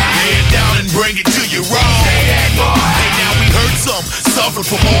boy. Head down and bring it to you raw. Say that boy. Hey, now we hurt some, suffer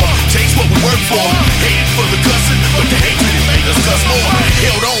for more. Takes what we work for. Hated for the cussing, but the hatred it made us cuss more.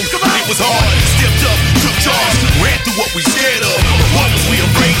 Held on, it was hard. Stepped up, took charge, ran through what we scared of. What was we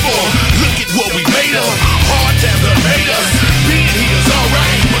afraid for? Look at what we made of. Hard times have made us. Being here is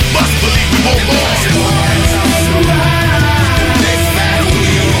alright, but must believe we want more.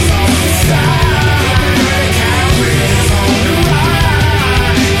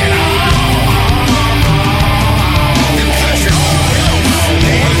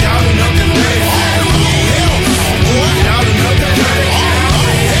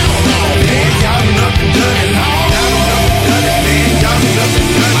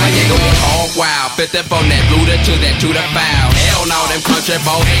 Wow, fit up on that Buddha to that Judah foul. Hell no, them country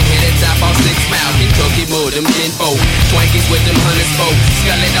boys ain't headed top on 6 mile. Kentucky mud, them 10 folk. Twankies with them 100 spoke.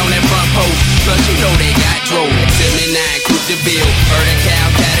 Scullet on that front post. Plus you know they got drove. 79, Coupe de Ville. Vertical,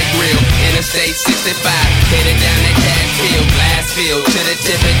 Caddy Grill. Interstate 65. Headed down that Catfield. Glassfield to the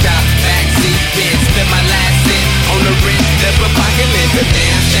tipping top. Backseat bin. Spent my last cent on the rent. Flip a pocket lint. The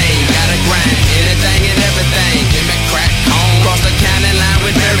damn shame. Gotta grind. Anything and everything. Give me crack home. Cross the county line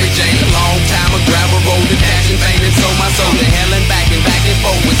with Mary Jane. Long time a gravel road. The dashing vein and sold my soul to hell and